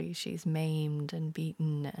 physically she's maimed and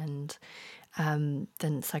beaten, and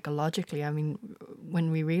then psychologically, I mean,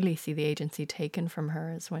 when we really see the agency taken from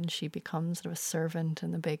her is when she becomes sort of a servant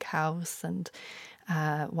in the big house, and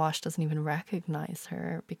Wash doesn't even recognize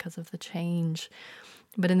her because of the change.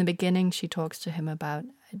 But in the beginning, she talks to him about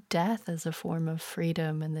death as a form of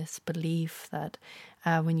freedom, and this belief that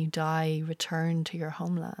when you die, you return to your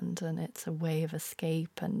homeland, and it's a way of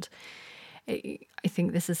escape. And I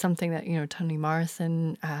think this is something that, you know, Toni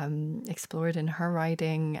Morrison explored in her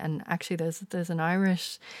writing. And actually, there's an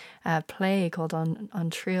Irish play called On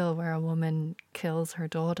Trial, where a woman kills her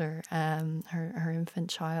daughter, her infant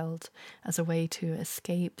child, as a way to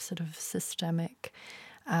escape sort of systemic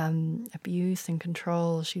abuse and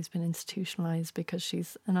control. She's been institutionalized because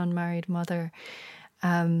she's an unmarried mother,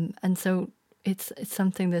 and so it's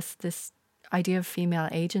something, this idea of female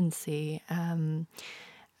agency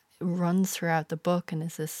runs throughout the book, and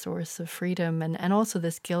is this source of freedom, and also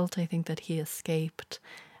this guilt, I think, that he escaped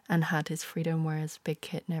and had his freedom, whereas Big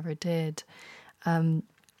Kit never did.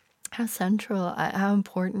 How central, how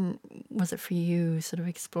important was it for you, sort of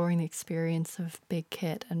exploring the experience of Big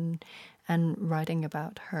Kit and writing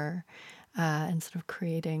about her, and sort of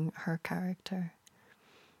creating her character?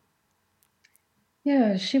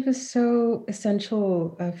 Yeah, she was so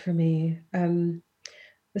essential for me.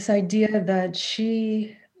 This idea that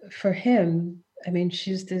for him, I mean,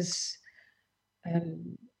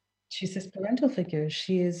 um, she's this parental figure.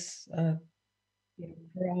 She is, for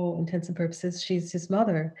all intents and purposes, she's his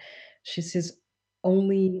mother. She's his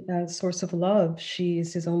only source of love.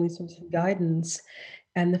 She's his only source of guidance.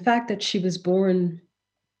 And the fact that she was born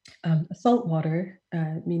a saltwater,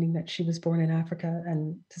 meaning that she was born in Africa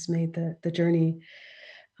and has made the journey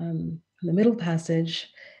in the Middle Passage,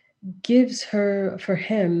 gives her, for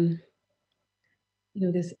him,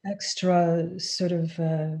 this extra sort of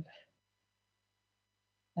uh,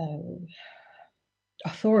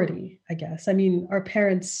 authority, I guess. I mean, our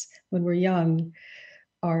parents, when we're young,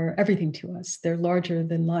 are everything to us. They're larger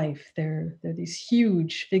than life. They're these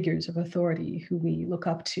huge figures of authority who we look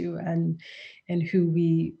up to, and who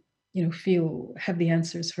we feel have the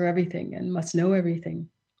answers for everything and must know everything.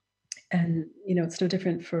 And it's no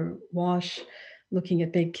different for Wash looking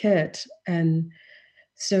at Big Kit. And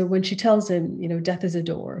so when she tells him, death is a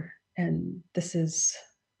door, and this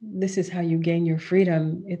is how you gain your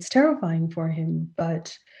freedom, it's terrifying for him,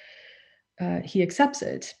 but he accepts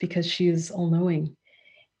it because she is all knowing.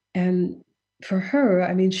 And for her,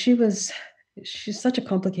 I mean, she's such a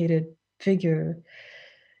complicated figure.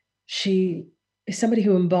 She is somebody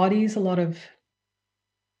who embodies a lot of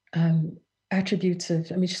um, attributes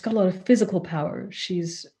of, I mean, she's got a lot of physical power.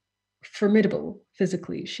 She's formidable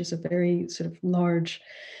physically. She's a very sort of large,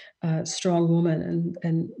 strong woman,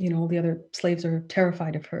 and all the other slaves are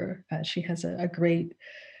terrified of her. She has a great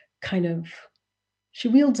kind of, she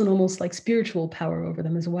wields an almost like spiritual power over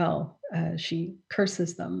them as well. She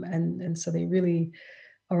curses them, and so they really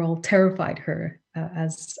are all terrified her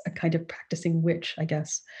as a kind of practicing witch, I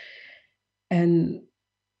guess. And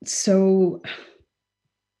so,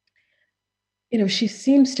 she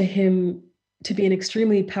seems to him to be an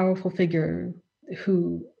extremely powerful figure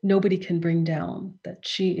who nobody can bring down, that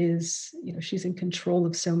she is, she's in control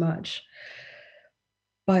of so much.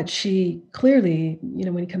 But she clearly,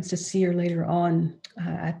 when he comes to see her later on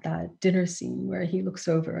at that dinner scene where he looks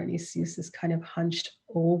over and he sees this kind of hunched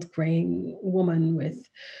old graying woman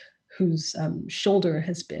whose shoulder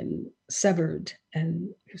has been severed and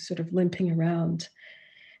who's sort of limping around.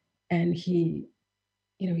 And he's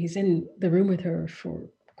in the room with her for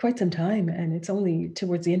quite some time. And it's only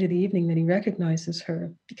towards the end of the evening that he recognizes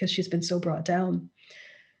her because she's been so brought down.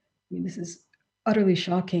 I mean, this is utterly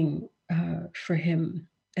shocking for him.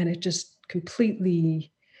 And it just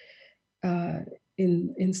completely, uh,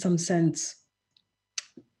 in some sense,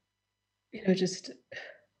 just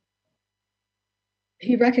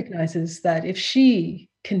he recognizes that if she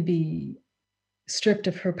can be stripped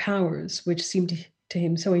of her powers, which seemed to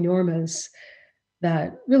him so enormous,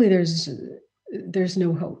 that really there's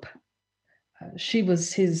no hope. She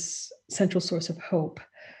was his central source of hope,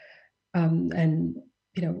 and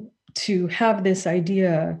to have this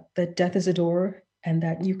idea that death is a door and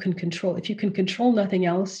that you can control. If you can control nothing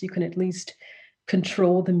else, you can at least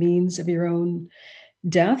control the means of your own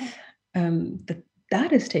death.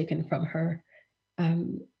 That is taken from her,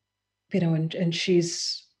 um, and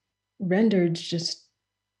she's rendered just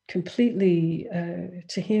completely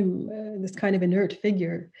to him this kind of inert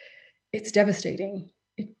figure. It's devastating.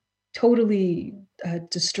 It totally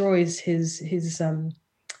destroys his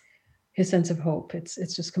sense of hope.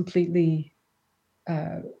 It's just completely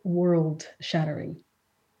world shattering.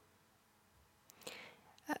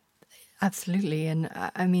 Absolutely. And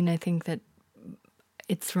I mean, I think that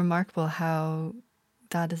it's remarkable how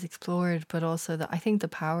that is explored, but also that I think the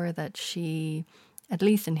power that she, at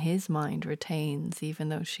least in his mind, retains, even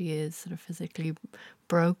though she is sort of physically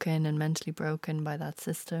broken and mentally broken by that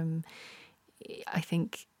system. I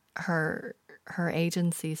think her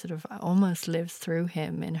agency sort of almost lives through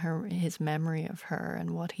him in his memory of her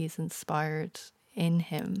and what he's inspired in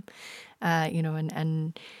him,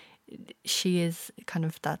 and she is kind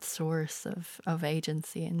of that source of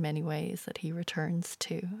agency in many ways that he returns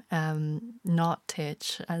to. Not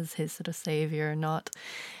Titch as his sort of savior, not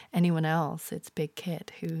anyone else. It's Big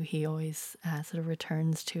Kit who he always sort of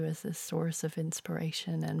returns to as this source of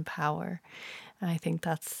inspiration and power. And I think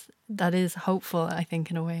that is hopeful, I think,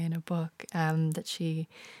 in a way, in a book, that she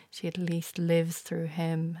at least lives through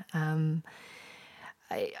him.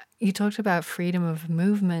 You talked about freedom of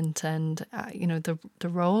movement and the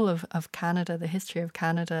role of Canada, the history of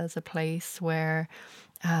Canada as a place where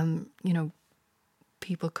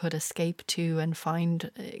people could escape to and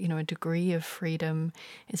find a degree of freedom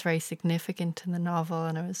is very significant in the novel.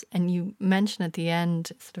 And you mention at the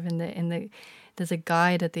end, sort of in the there's a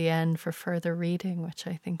guide at the end for further reading, which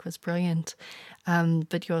I think was brilliant.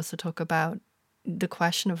 But you also talk about the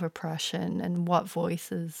question of oppression and what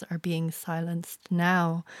voices are being silenced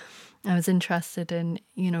now. I was interested in,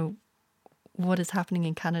 what is happening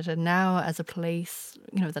in Canada now as a place,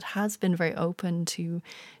 that has been very open to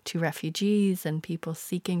refugees and people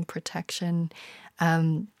seeking protection.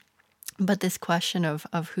 But this question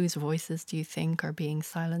of whose voices do you think are being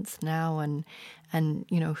silenced now, and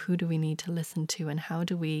who do we need to listen to, and how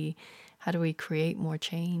do we create more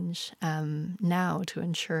change now to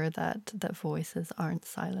ensure that voices aren't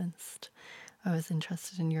silenced? I was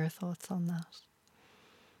interested in your thoughts on that.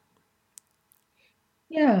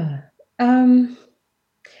 Yeah. I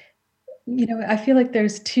feel like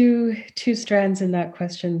there's two strands in that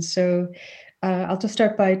question. So I'll just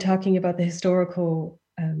start by talking about the historical,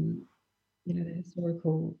 or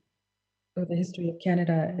the history of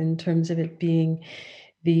Canada in terms of it being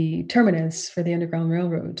the terminus for the Underground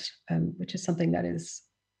Railroad, which is something that is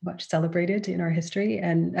much celebrated in our history,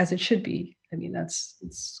 and as it should be. I mean,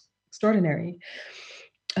 it's extraordinary.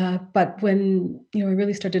 But when I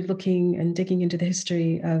really started looking and digging into the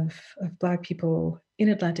history of Black people in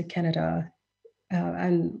Atlantic Canada,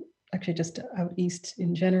 and actually just out east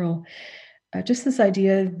in general, just this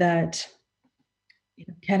idea that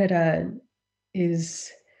Canada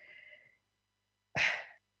is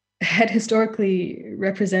had historically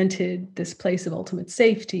represented this place of ultimate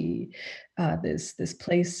safety, this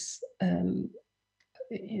place in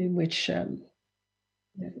which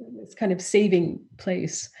this kind of saving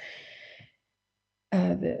place.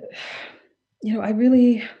 The,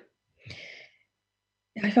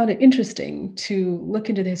 I found it interesting to look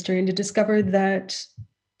into the history and to discover that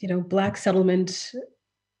Black settlement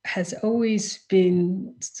has always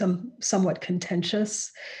been somewhat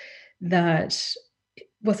contentious. That it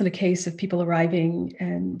wasn't a case of people arriving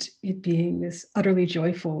and it being this utterly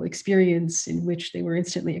joyful experience in which they were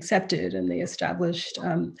instantly accepted and they established,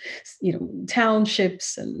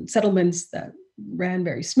 townships and settlements that ran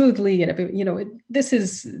very smoothly. And this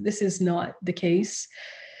is not the case.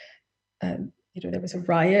 There was a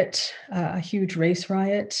riot, a huge race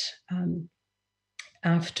riot,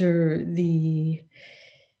 after the.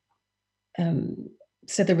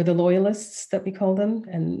 So there were the Loyalists that we call them,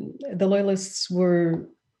 and the Loyalists were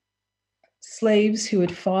slaves who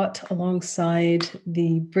had fought alongside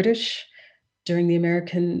the British during the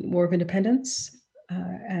American War of Independence,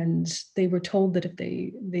 and they were told that if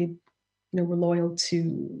they were loyal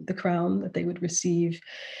to the crown, that they would receive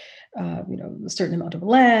a certain amount of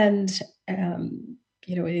land,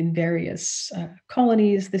 in various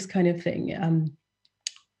colonies, this kind of thing.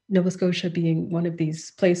 Nova Scotia being one of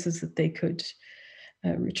these places that they could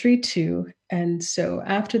retreat to. And so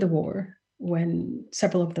after the war, when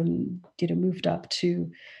several of them moved up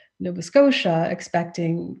to Nova Scotia,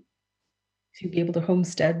 expecting to be able to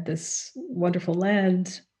homestead this wonderful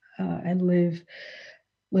land and live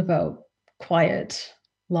out quiet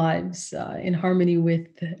lives in harmony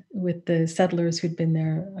with the settlers who'd been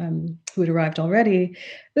there, who had arrived already,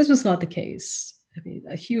 this was not the case. I mean,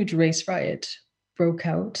 a huge race riot broke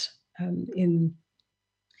out in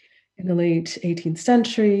the late 18th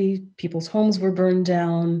century. People's homes were burned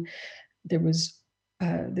down. There was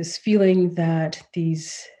this feeling that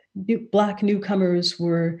these Black newcomers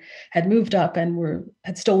had moved up and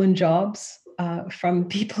had stolen jobs from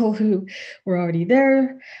people who were already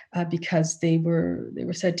there because they were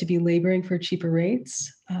said to be laboring for cheaper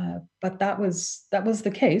rates. But that was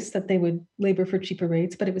the case, that they would labor for cheaper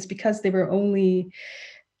rates, but it was because they were only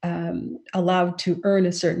allowed to earn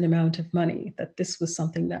a certain amount of money, that this was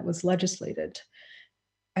something that was legislated.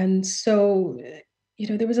 And so,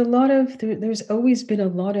 there was there's always been a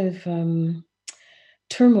lot of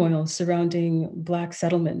turmoil surrounding Black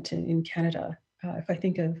settlement in Canada. If I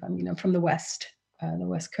think of, I'm from the West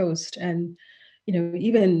Coast, and,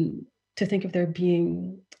 even to think of there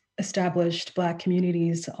being established Black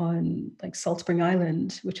communities on like Salt Spring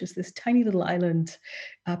Island, which is this tiny little island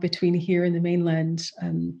between here and the mainland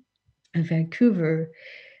and Vancouver,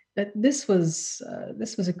 that this was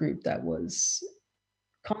a group that was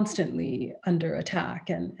constantly under attack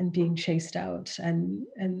and being chased out, and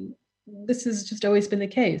this has just always been the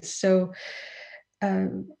case. So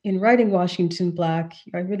in writing Washington Black,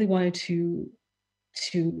 I really wanted to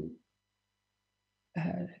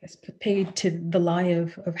pay to the lie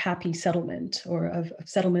of happy settlement, or of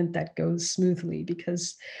settlement that goes smoothly,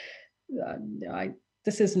 because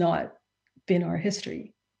this has not been our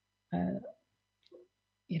history.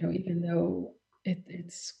 Even though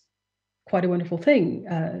it's quite a wonderful thing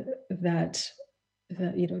that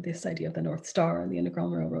this idea of the North Star and the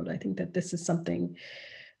Underground Railroad, I think that this is something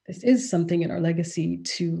in our legacy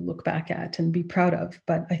to look back at and be proud of.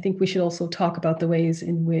 But I think we should also talk about the ways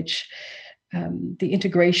in which the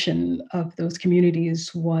integration of those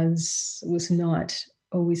communities was not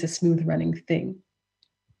always a smooth running thing.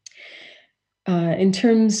 In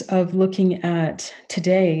terms of looking at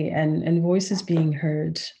today and voices being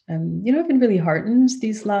heard, I've been really heartened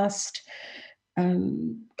these last,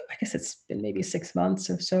 I guess it's been maybe 6 months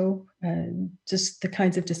or so, just the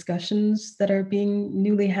kinds of discussions that are being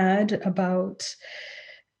newly had about,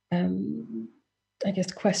 I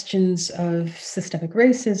guess, questions of systemic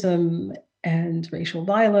racism and racial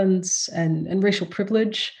violence and racial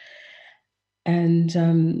privilege, and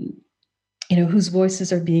whose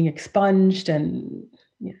voices are being expunged and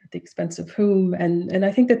at the expense of whom. And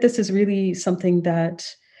I think that this is really something that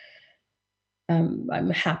I'm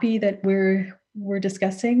happy that we're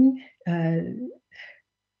discussing.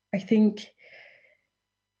 I think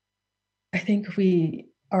we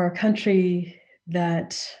are a country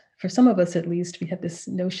that, for some of us at least, we have this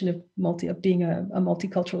notion of being a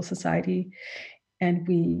multicultural society, and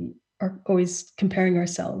we are always comparing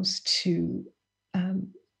ourselves to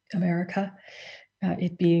America,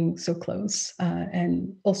 it being so close,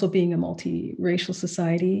 and also being a multiracial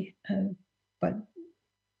society. But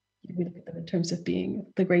we look at them in terms of being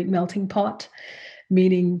the great melting pot,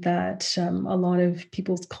 meaning that a lot of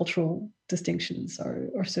people's cultural distinctions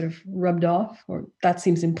are sort of rubbed off, or that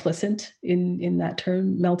seems implicit in that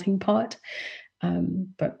term, melting pot.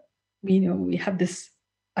 But we have this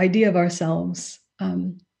idea of ourselves,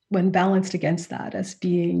 when balanced against that, as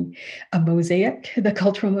being a mosaic, the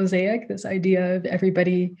cultural mosaic, this idea of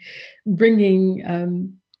everybody bringing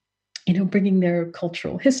bringing their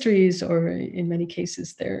cultural histories, or in many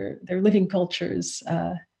cases their living cultures,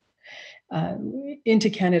 into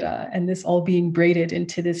Canada, and this all being braided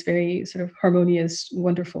into this very sort of harmonious,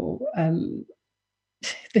 wonderful,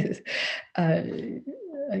 I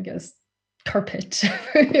guess, carpet,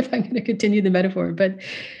 if I'm going to continue the metaphor. But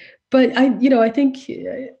I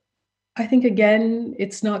think again,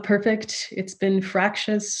 it's not perfect. It's been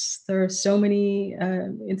fractious. There are so many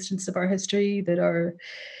instances of our history that are,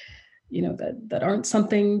 that aren't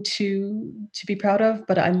something to be proud of.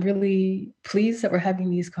 But I'm really pleased that we're having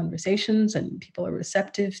these conversations and people are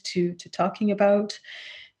receptive to talking about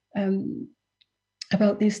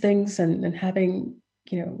these things, and having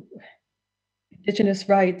Indigenous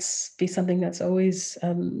rights be something that's always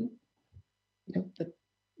that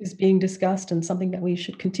is being discussed, and something that we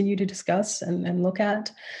should continue to discuss and look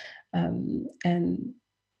at. And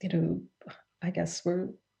I guess we're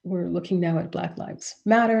looking now at Black Lives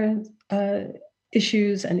Matter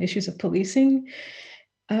issues and issues of policing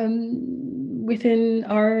within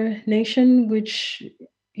our nation, which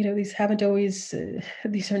these haven't always.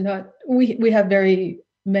 These are not. We have very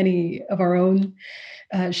many of our own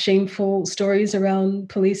shameful stories around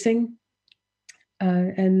policing,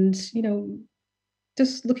 and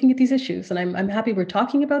just looking at these issues. And I'm happy we're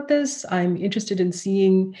talking about this. I'm interested in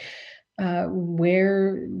seeing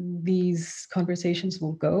where these conversations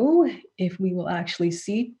will go, if we will actually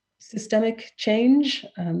see systemic change.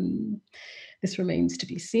 This remains to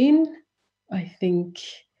be seen. I think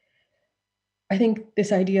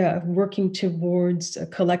this idea of working towards a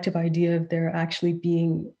collective idea of there actually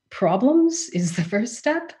being problems is the first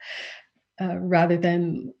step, rather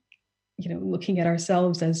than looking at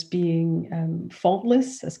ourselves as being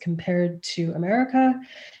faultless as compared to America.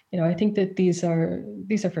 I think that these are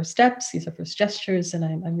first steps, these are first gestures, and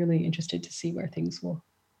I'm really interested to see where things will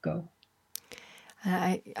go.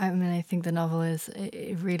 I mean, I think the novel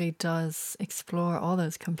it really does explore all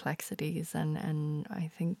those complexities, and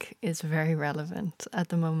I think is very relevant at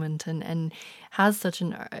the moment, and has such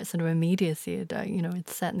an sort of immediacy.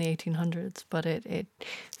 It's set in the 1800s, but it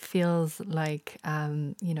feels like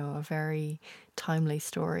a very timely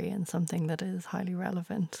story, and something that is highly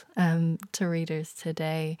relevant to readers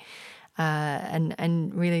today,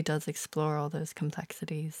 and really does explore all those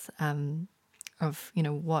complexities of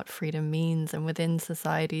what freedom means, and within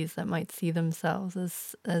societies that might see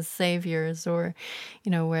themselves as saviors, or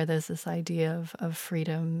where there's this idea of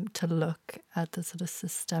freedom to look at the sort of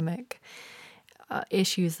systemic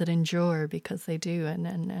issues that endure, because they do,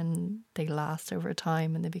 and they last over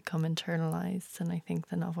time, and they become internalized. And I think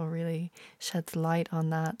the novel really sheds light on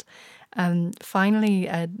that. Finally,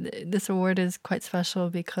 this award is quite special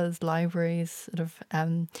because libraries sort of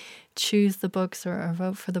choose the books, or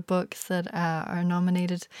vote for the books that are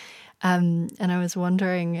nominated. And I was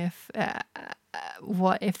wondering if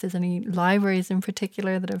there's any libraries in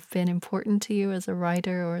particular that have been important to you as a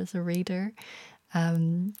writer or as a reader,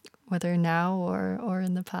 whether now or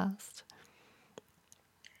in the past.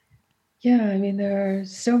 Yeah, I mean, there are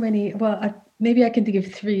so many. Well, maybe I can think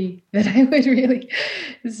of three that I would really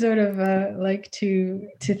sort of like to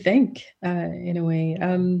thank in a way.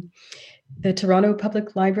 The Toronto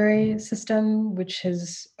Public Library system, which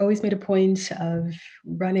has always made a point of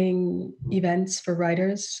running events for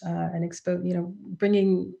writers and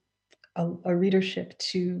bringing a readership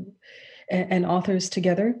to and authors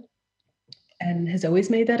together, and has always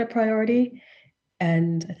made that a priority.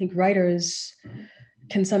 And I think writers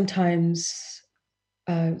can sometimes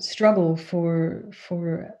struggle for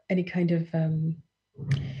any kind of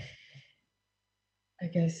I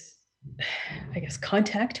guess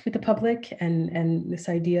contact with the public and this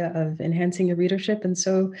idea of enhancing a readership. And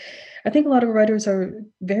so I think a lot of writers are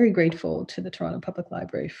very grateful to the Toronto Public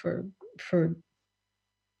Library for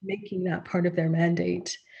making that part of their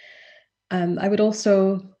mandate. I would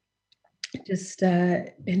also just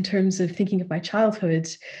in terms of thinking of my childhood,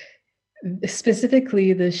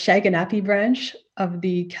 specifically the Shaganappi branch of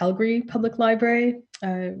the Calgary Public Library,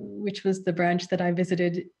 which was the branch that I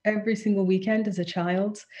visited every single weekend as a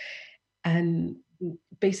child, and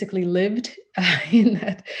basically lived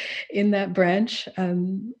in that branch.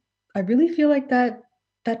 I really feel like that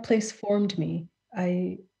place formed me.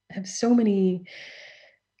 I have so many,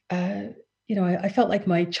 I felt like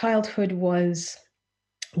my childhood was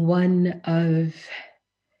one of,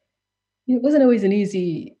 it wasn't always an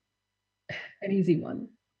easy one.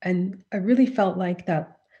 And I really felt like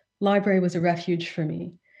that library was a refuge for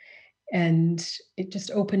me. And it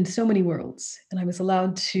just opened so many worlds. And I was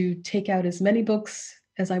allowed to take out as many books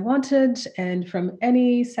as I wanted and from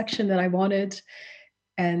any section that I wanted.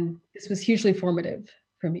 And this was hugely formative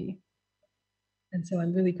for me. And so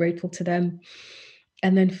I'm really grateful to them.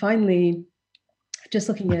 And then finally, just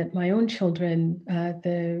looking at my own children,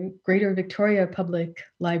 the Greater Victoria Public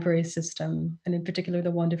Library System, and in particular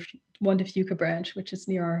the Wanda Fuqua branch, which is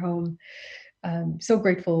near our home. So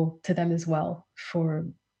grateful to them as well for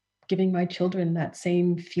giving my children that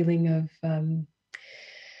same feeling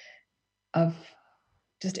of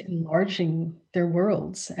just enlarging their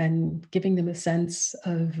worlds and giving them a sense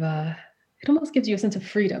of, it almost gives you a sense of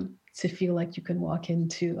freedom to feel like you can walk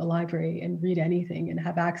into a library and read anything and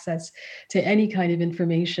have access to any kind of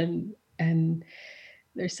information. And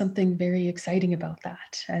there's something very exciting about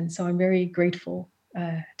that. And so I'm very grateful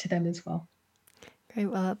to them as well. Great.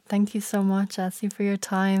 Well, thank you so much, Essie, for your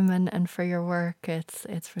time and for your work. It's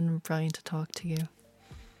been brilliant to talk to you.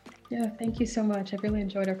 Yeah, thank you so much. I've really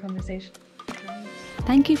enjoyed our conversation.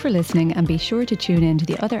 Thank you for listening, and be sure to tune in to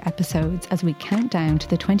the other episodes as we count down to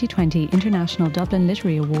the 2020 International Dublin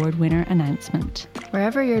Literary Award winner announcement.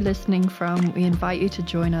 Wherever you're listening from, we invite you to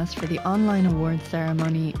join us for the online awards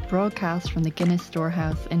ceremony broadcast from the Guinness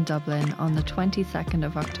Storehouse in Dublin on the 22nd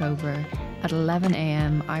of October at 11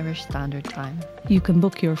 a.m. Irish Standard Time. You can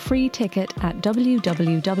book your free ticket at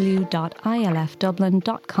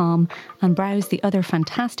www.ilfdublin.com and browse the other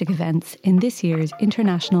fantastic events in this year's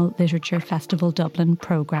International Literature Festival Dublin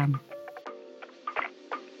programme.